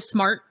make me feel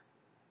smart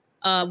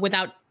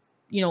without,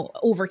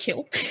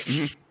 overkill.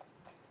 Mm-hmm.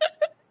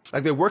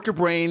 Like they work your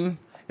brain.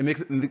 And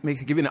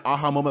give you an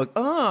aha moment, like,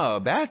 oh,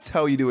 that's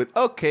how you do it.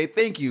 Okay,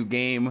 thank you,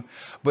 game.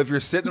 But if you're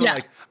sitting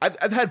like,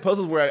 I've had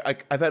puzzles where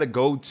I've had to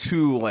go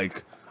to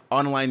like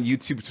online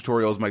YouTube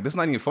tutorials. I'm like, this is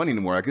not even funny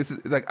anymore. Like this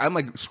is like I'm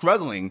like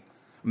struggling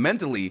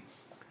mentally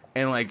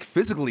and like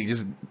physically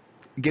just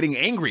getting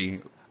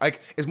angry.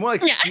 Like it's more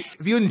like Yeah.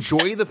 if you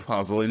enjoy the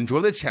puzzle,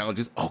 enjoy the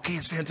challenges, okay,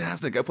 it's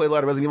fantastic. I played a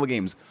lot of Resident Evil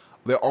games.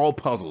 They're all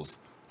puzzles,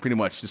 pretty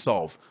much, to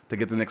solve to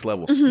get to the next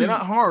level. They're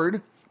not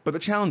hard, but they're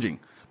challenging.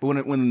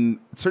 But when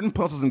certain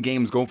puzzles in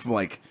games go from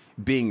like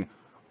being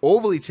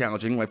overly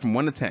challenging, like from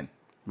 1 to 10,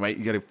 right?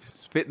 You got to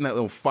fit in that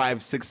little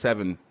 5, 6,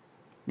 7,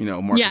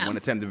 mark, 1 to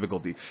 10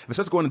 difficulty. If it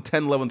starts going to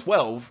 10, 11,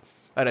 12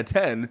 out of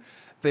 10,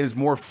 there's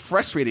more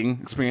frustrating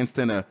experience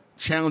than a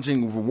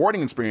challenging,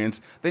 rewarding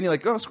experience. Then you're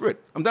like, oh, screw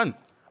it, I'm done.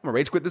 I'm gonna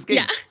rage quit this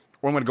game,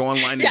 or I'm gonna go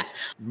online and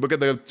look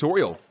at the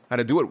tutorial how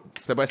to do it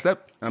step by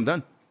step, and I'm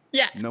done.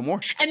 Yeah. No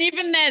more. And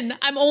even then,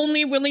 I'm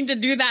only willing to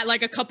do that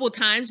like a couple of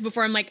times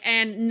before I'm like,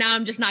 and now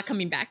I'm just not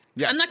coming back.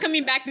 Yeah. I'm not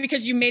coming back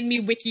because you made me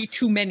wiki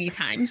too many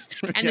times.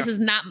 And this is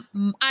not,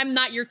 I'm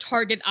not your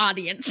target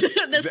audience.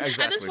 At this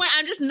point,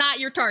 I'm just not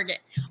your target.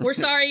 We're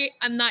sorry,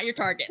 I'm not your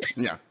target.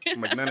 Yeah.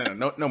 I'm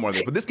like, no more of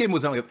this. But this game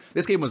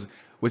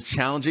was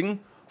challenging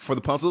for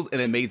the puzzles,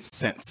 and it made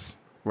sense,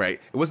 right?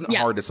 It wasn't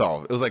hard to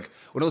solve. It was like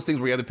one of those things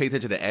where you have to pay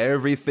attention to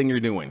everything you're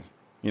doing.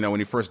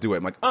 When you first do it,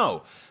 I'm like,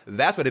 oh,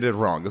 that's what I did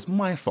wrong. It's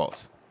my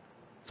fault.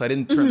 So I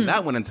didn't turn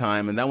that one in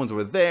time, and that one's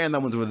over there, and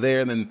that one's over there,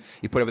 and then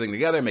you put everything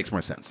together, it makes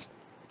more sense.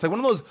 It's like one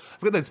of those, I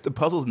forget the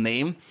puzzle's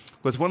name,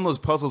 but it's one of those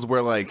puzzles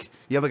where like,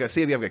 you have like, say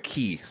you have a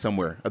key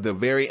somewhere at the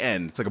very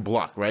end. It's like a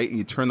block, right? And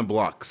you turn the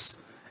blocks,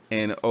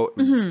 and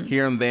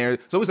here and there.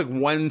 It's always like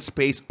one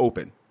space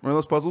open. Remember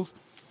those puzzles?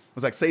 It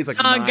was like, say it's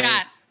like 9.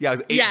 God. Yeah,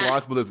 it's 8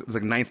 blocks, but there's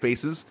like 9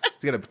 spaces.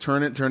 So you got to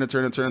turn it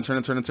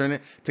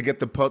to get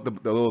the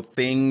little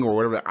thing or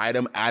whatever the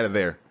item out of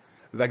there.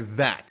 Like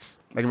that.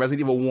 Like in Resident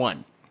Evil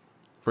 1,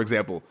 for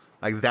example.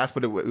 Like that's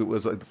what it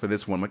was like for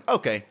this one. I'm like,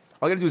 okay,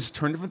 all you got to do is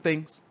turn different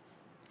things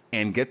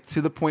and get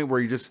to the point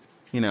where you just,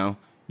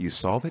 you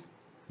solve it,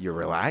 you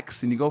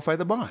relax, and you go fight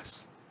the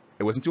boss.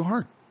 It wasn't too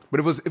hard.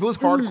 But if it was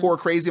hardcore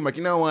crazy, I'm like,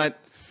 you know what?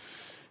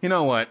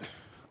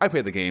 I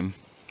played the game.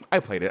 I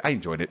played it. I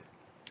enjoyed it.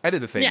 I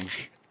did the things.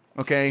 Yeah.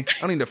 Okay, I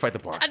don't need to fight the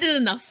boss. I did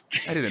enough.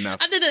 I did enough.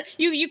 I did it.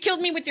 You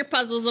killed me with your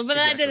puzzles, but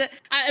I did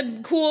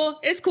it. Cool.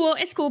 It's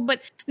cool.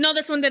 But no,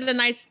 this one did a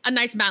nice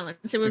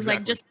balance. It was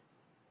like just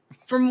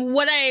from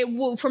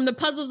the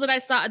puzzles that I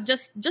saw,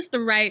 just the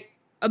right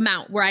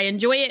amount where I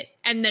enjoy it,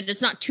 and then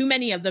it's not too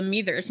many of them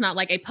either. It's not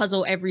like a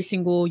puzzle every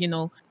single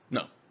no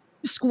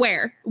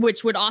square,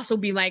 which would also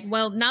be like,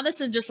 well, now this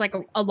is just like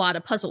a lot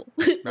of puzzle.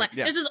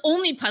 This is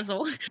only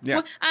puzzle.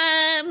 Yeah.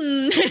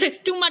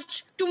 Too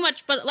much.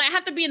 But I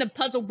have to be in a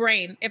puzzle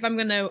brain if I'm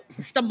gonna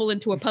stumble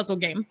into a puzzle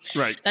game.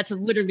 Right. That's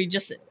literally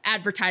just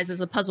advertised as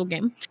a puzzle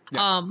game.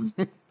 Yeah.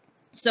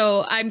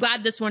 So I'm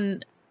glad this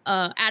one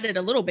added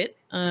a little bit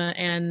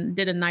and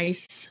did a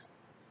nice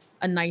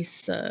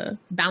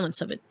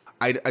balance of it.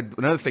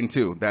 Another thing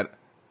too, that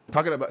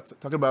talking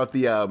about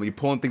the when you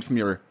pulling things from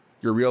your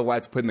real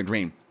life to put in the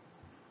game.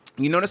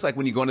 You notice, like,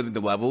 when you go into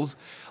the levels,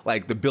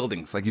 like the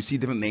buildings, like you see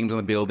different names on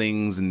the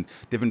buildings and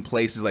different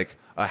places, like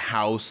a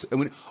house. And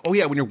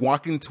when you're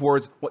walking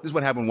towards, this is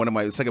what happened in one of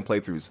my second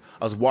playthroughs.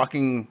 I was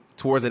walking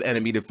towards an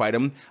enemy to fight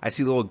him. I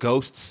see little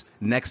ghosts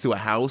next to a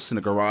house and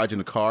a garage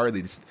and a car.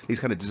 They just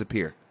kind of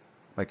disappear.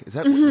 Like, is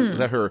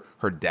that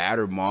her dad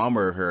or mom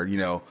or her,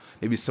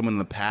 maybe someone in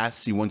the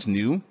past she once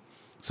knew?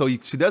 So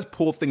she does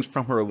pull things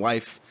from her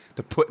life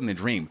to put in the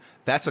dream.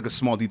 That's like a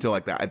small detail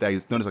like that.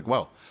 I noticed, like,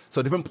 wow.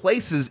 So different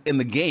places in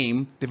the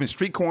game, different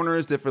street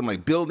corners, different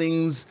like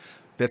buildings.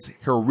 That's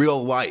her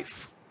real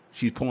life.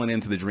 She's pulling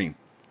into the dream,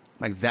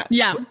 like that.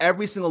 Yeah. So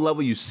every single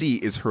level you see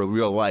is her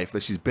real life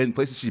that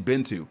places she's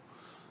been to,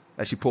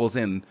 that she pulls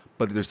in.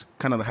 But there's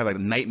kind of have like a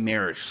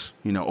nightmarish,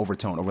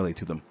 overtone overlay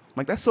to them. I'm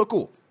like, that's so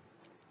cool.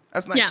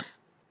 That's nice. Yeah.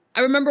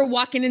 I remember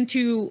walking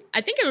into,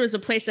 I think it was a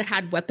place that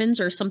had weapons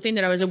or something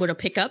that I was able to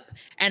pick up,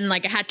 and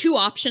like I had 2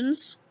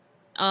 options,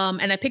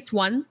 and I picked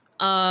one.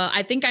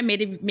 I think I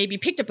maybe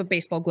picked up a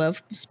baseball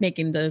glove, just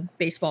making the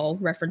baseball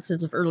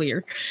references of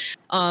earlier.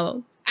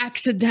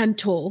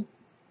 Accidental.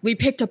 We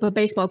picked up a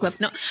baseball glove.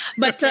 No,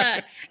 but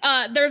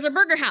there's a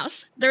burger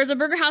house. There's a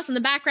burger house in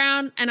the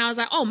background, and I was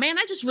like, oh man,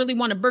 I just really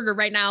want a burger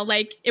right now.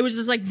 Like, it was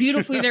just like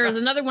beautifully. There was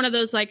another one of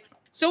those, like,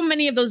 so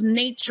many of those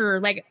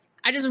nature, like,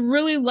 I just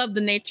really love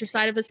the nature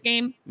side of this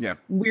game. Yeah.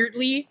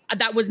 Weirdly,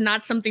 that was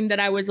not something that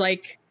I was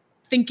like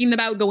thinking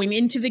about going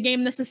into the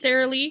game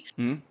necessarily,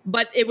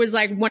 but it was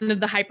like one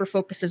of the hyper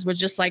focuses was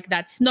just like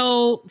that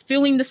snow,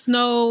 feeling the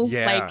snow,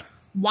 like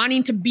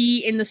wanting to be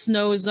in the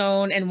snow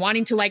zone and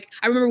wanting to, like,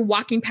 I remember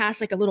walking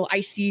past like a little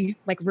icy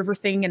like river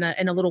thing and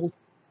a little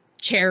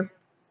chair,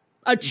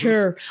 a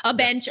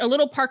bench, a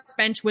little park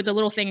bench with a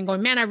little thing, and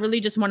going, man, I really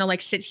just want to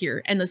like sit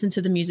here and listen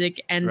to the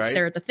music and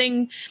stare at the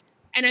thing.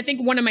 And I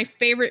think one of my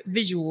favorite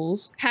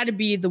visuals had to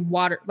be the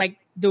water, like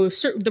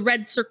the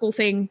red circle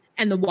thing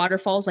and the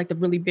waterfalls, like the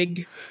really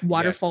big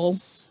waterfall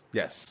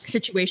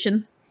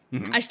situation.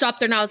 I stopped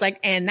there and I was like,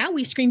 and now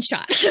we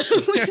screenshot.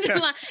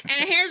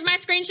 And here's my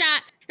screenshot.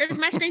 Here's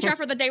my screenshot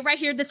for the day right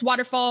here. This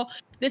waterfall.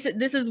 This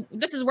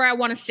is where I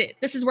want to sit.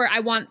 This is where I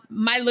want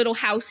my little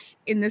house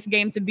in this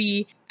game to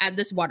be, at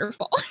this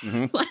waterfall.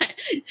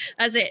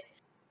 That's it.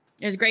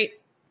 It was great.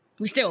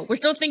 we're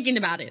still thinking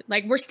about it.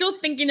 Like we're still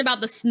thinking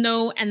about the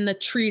snow and the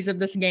trees of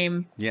this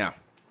game. Yeah.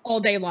 All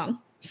day long.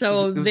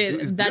 So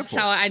that's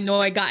how I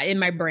know I got in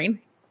my brain.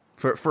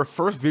 For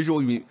first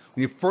visual, when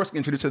you first get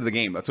introduced to the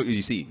game, that's what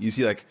you see. You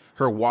see like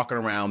her walking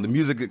around. The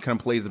music that kind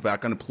of plays in the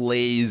background,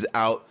 plays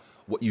out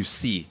what you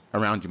see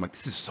around you. I'm like,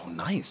 this is so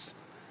nice.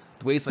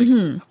 The way it's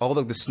like all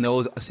the snow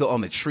is still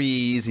on the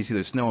trees. You see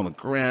the snow on the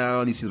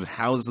ground. You see the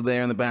houses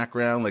there in the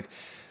background. Like,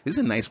 this is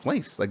a nice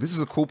place. Like, this is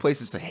a cool place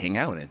just to hang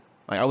out in.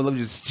 Like, I would love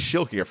to just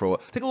chill here for a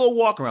while. Take a little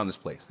walk around this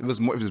place. If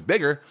it was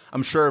bigger,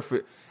 I'm sure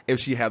if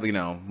she had,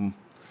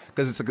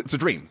 because it's a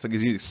dream. It's like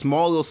these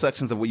small little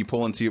sections of what you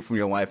pull into from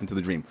your life into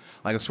the dream.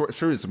 Like, sure,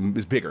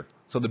 it's bigger.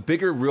 So the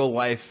bigger real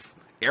life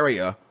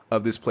area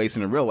of this place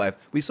in real life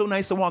would be so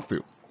nice to walk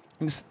through.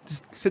 And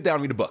just sit down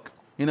and read a book.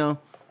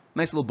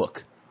 Nice little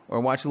book.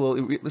 Or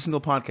listen to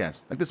a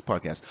podcast, like this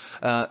podcast,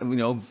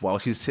 while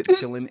she's sitting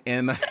chilling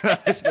in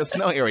the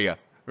snow area,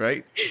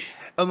 right?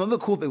 One of the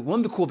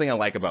cool thing I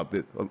like about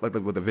with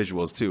the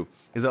visuals too,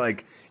 is that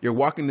like you're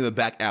walking to the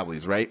back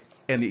alleys, right?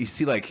 And you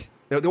see like,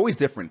 they're always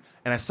different.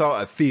 And I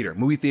saw a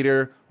movie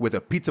theater with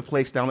a pizza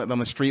place down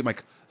the street. I'm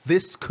like,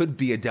 this could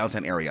be a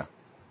downtown area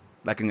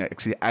that I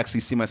can actually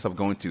see myself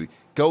going to.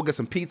 Go get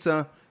some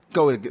pizza,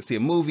 go see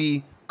a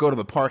movie, go to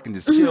the park and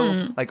just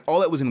chill. Like all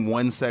that was in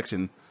one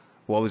section.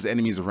 While there's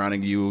enemies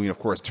surrounding you, of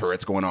course,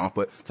 turrets going off.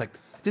 But it's like,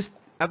 just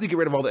after you get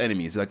rid of all the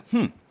enemies, you're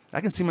like,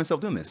 I can see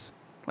myself doing this.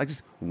 Like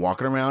just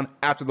walking around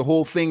after the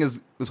whole thing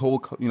this whole,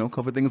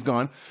 COVID thing is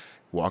gone.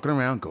 Walking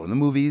around, going to the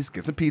movies,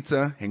 get some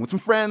pizza, hang with some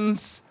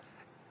friends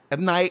at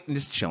night and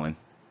just chilling.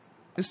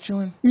 Just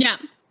chilling. Yeah.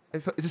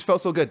 It just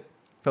felt so good.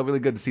 Felt really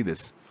good to see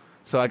this.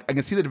 So I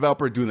can see the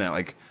developer doing that,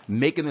 like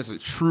making this a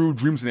true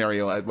dream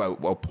scenario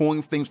while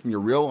pulling things from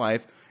your real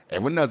life.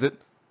 Everyone does it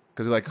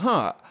because they're like,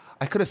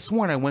 I could have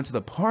sworn I went to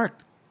the park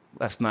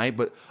last night,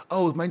 but it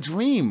was my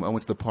dream. I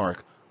went to the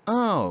park.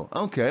 Oh,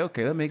 okay,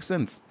 that makes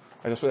sense.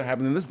 That's what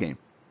happened in this game.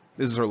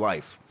 This is her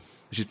life.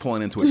 She's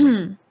pulling into a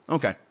dream.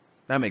 Okay,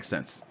 that makes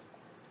sense.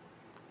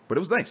 But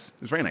it was nice.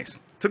 It was very nice.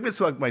 It took me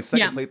to like my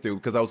second playthrough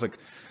because I was like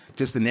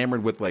just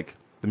enamored with like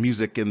the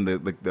music and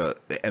the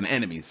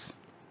enemies.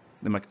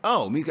 I'm like,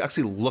 let me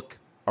actually look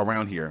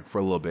around here for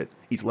a little bit.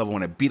 Each level,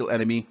 when I beat an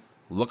enemy,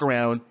 look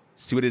around,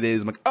 see what it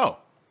is. I'm like,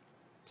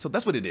 so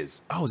that's what it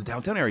is. Oh, it's a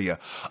downtown area.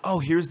 Oh,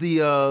 here's the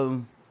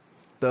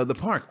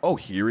park. Oh,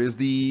 here is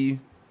the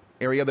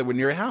area that we're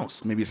near a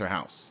house. Maybe it's our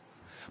house.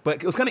 But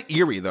it was kind of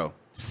eerie, though,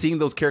 seeing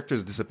those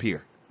characters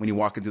disappear when you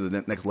walk into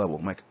the next level.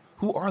 I'm like,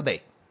 who are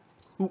they?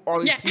 Who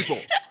are these people?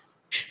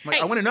 I'm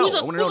like, I want to know.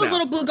 I want to know who's those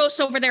little blue ghosts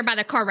over there by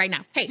the car right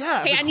now? Hey,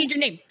 I need your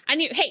name.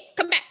 Hey,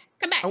 come back.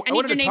 I need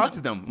wanted your name. To talk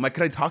to them. I'm like,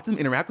 could I talk to them,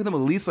 interact with them, at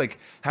least like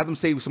have them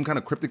say some kind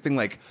of cryptic thing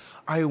like,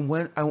 I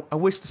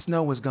wish the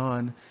snow was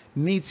gone.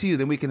 Me too.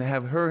 Then we can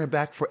have her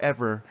back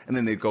forever. And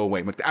then they go away.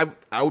 I'm like,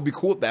 I would be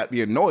cool with that,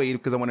 be annoyed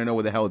because I want to know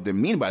what the hell they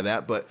mean by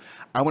that. But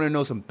I want to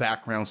know some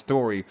background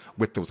story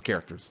with those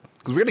characters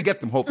because we're going to get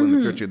them hopefully in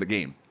the future of the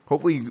game.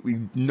 Hopefully we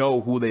know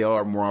who they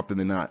are more often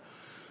than not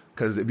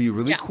because it'd be a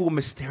really cool,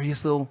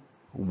 mysterious little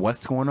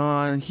what's going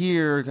on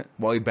here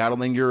while you're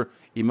battling your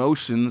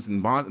emotions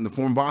and the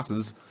form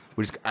bosses,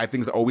 which I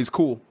think is always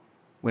cool.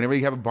 Whenever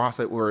you have a boss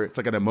where it's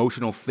like an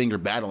emotional thing you're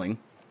battling,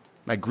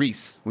 like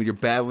Grease, when you're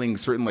battling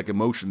certain like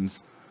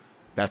emotions,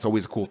 that's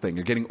always a cool thing.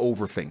 You're getting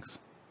over things.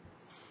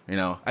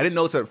 I didn't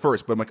notice at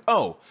first, but I'm like,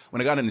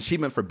 when I got an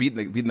achievement for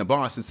beating the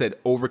boss, it said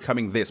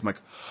overcoming this. I'm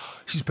like,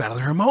 she's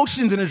battling her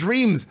emotions in her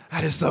dreams.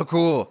 That is so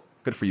cool.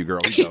 Good for you, girl.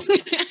 You go.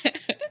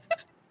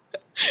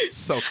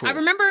 So cool. I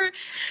remember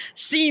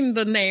seeing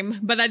the name,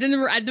 but I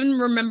didn't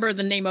remember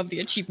the name of the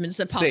achievements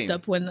that popped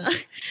up when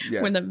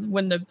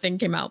the thing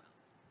came out.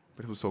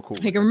 But it was so cool.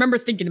 I can remember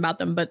thinking about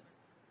them, but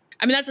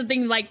I mean that's the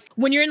thing. Like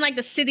when you're in like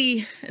the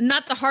city,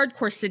 not the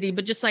hardcore city,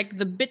 but just like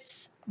the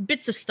bits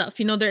of stuff.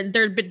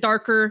 They're a bit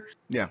darker.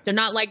 Yeah. They're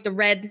not like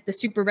the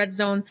super red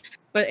zone,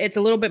 but it's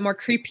a little bit more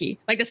creepy.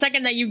 Like the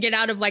second that you get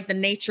out of like the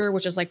nature,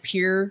 which is like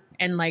pure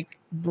and like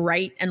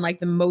bright and like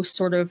the most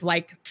sort of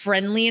like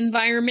friendly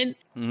environment,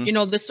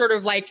 this sort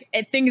of like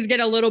things get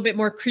a little bit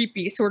more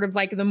creepy, sort of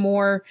like the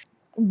more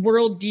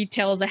world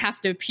details that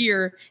have to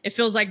appear. It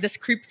feels like this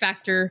creep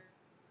factor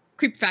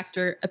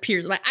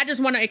appears. Like I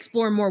just want to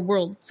explore more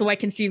world so I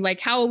can see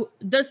like how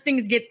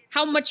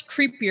much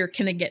creepier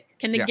can it get?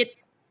 Can it get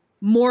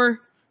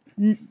more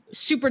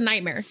super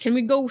nightmare? Can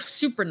we go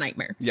super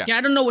nightmare? Yeah.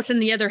 I don't know what's in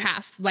the other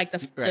half, like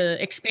the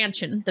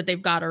expansion that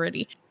they've got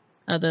already,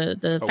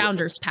 the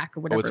founders pack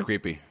or whatever. It's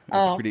creepy.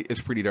 It's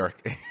pretty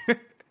dark.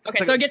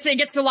 Okay, so it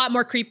gets a lot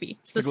more creepy.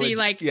 So see,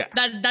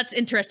 that's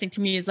interesting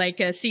to me is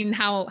like seeing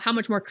how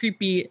much more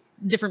creepy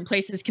different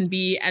places can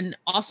be, and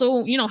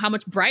also how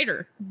much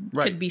brighter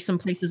could be some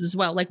places as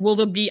well. Like, will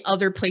there be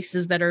other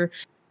places that are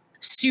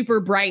super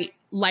bright,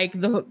 like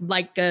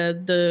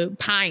the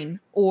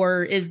pine,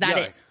 or is that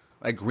it?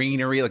 Like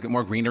greenery, like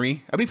more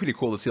greenery. That'd be pretty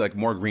cool to see like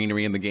more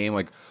greenery in the game,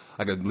 like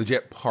a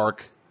legit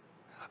park.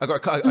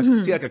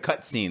 See like a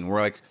cut scene where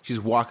like she's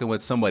walking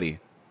with somebody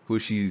who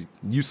she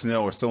used to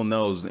know or still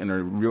knows in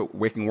her real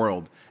waking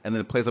world, and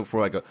then plays up for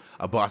like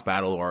a boss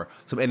battle or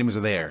some enemies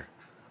are there.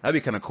 That'd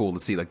be kind of cool to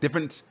see, like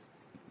different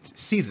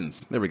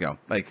seasons. There we go.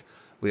 Like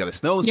we have a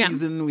snow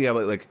season. We have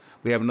like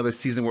we have another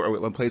season where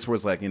one place where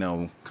it's like, you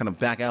know, kind of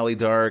back alley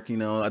dark, you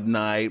know, at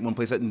night. One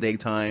place at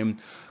daytime,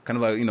 kind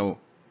of like, you know,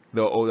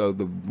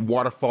 the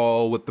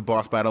waterfall with the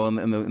boss battle in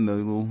the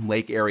little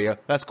lake area.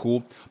 That's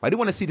cool. But I do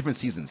want to see different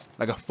seasons,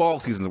 like a fall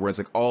season where it's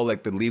like all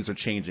like the leaves are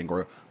changing,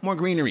 or more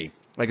greenery,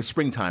 like a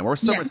springtime or a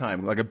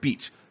summertime, like a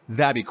beach.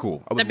 That'd be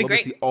cool. I would love to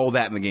see all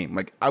that in the game.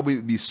 Like I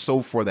would be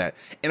so for that.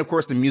 And of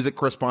course, the music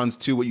corresponds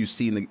to what you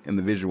see in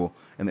the visual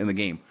and in the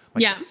game.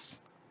 Like, yes,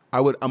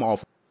 I'm all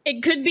for it.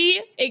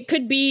 It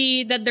could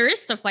be that there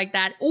is stuff like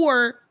that.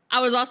 Or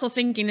I was also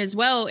thinking as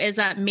well is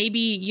that maybe,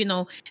 you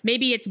know,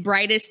 maybe it's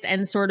brightest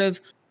and sort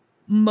of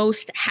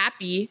most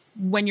happy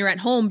when you're at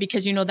home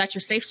because, you know, that's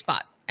your safe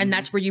spot. And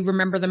that's where you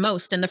remember the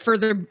most. And the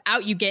further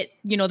out you get,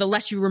 you know, the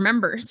less you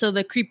remember. So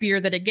the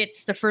creepier that it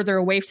gets, the further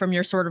away from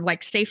your sort of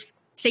like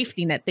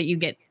safety net that you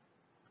get.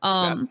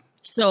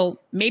 So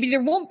maybe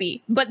there won't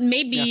be, but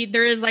maybe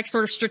there is like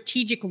sort of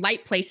strategic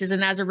light places.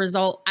 And as a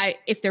result,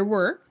 if there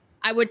were,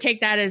 I would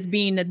take that as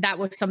being that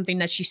was something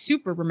that she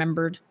super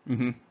remembered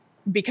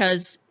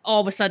because all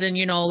of a sudden,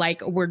 you know,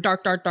 like we're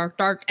dark.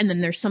 And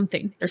then there's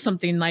something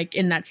like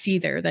in that sea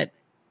there that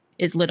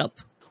is lit up.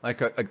 Like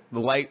the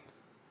light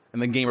in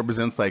the game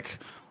represents like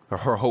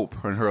her hope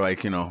and her,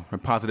 like, you know, her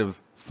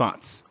positive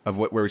thoughts of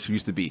where she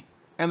used to be.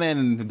 And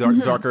then the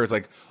darker is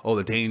like, oh,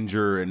 the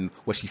danger and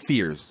what she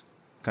fears.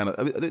 Kind of,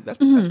 I mean, that's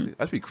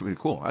pretty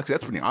cool. Actually,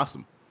 that's pretty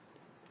awesome.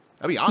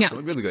 That'd be awesome.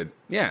 It'd be really good.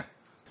 Yeah.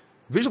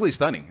 Visually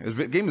stunning.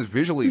 The game is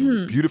visually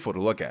beautiful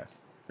to look at.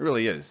 It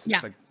really is. Yeah.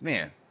 It's like,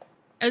 man.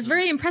 It was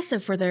very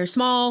impressive for their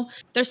small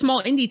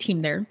indie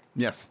team there.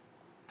 Yes.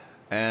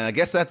 And I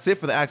guess that's it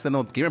for the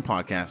Accidental Gamer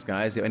Podcast,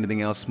 guys.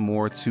 Anything else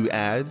more to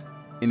add,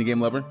 Indie Game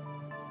Lover?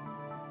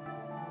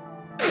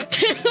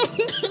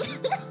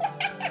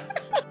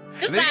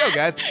 Just there you go,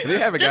 guys. There you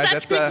have it, guys.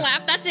 That's quick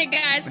lap. That's it,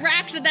 guys. We're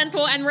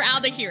accidental and we're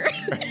out of here.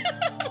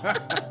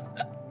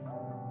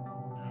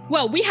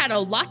 Well, we had a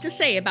lot to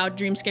say about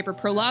Dreamscaper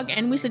Prologue,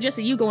 and we suggest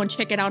that you go and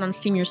check it out on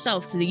Steam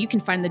yourself so that you can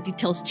find the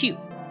details too.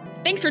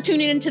 Thanks for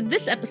tuning into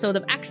this episode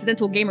of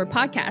Accidental Gamer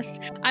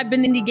Podcast. I've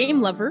been Indie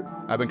Game Lover.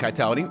 I've been Kai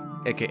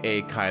Tality,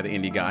 aka Kai the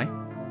Indie Guy.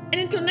 And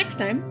until next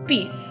time,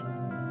 peace.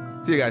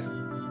 See you guys.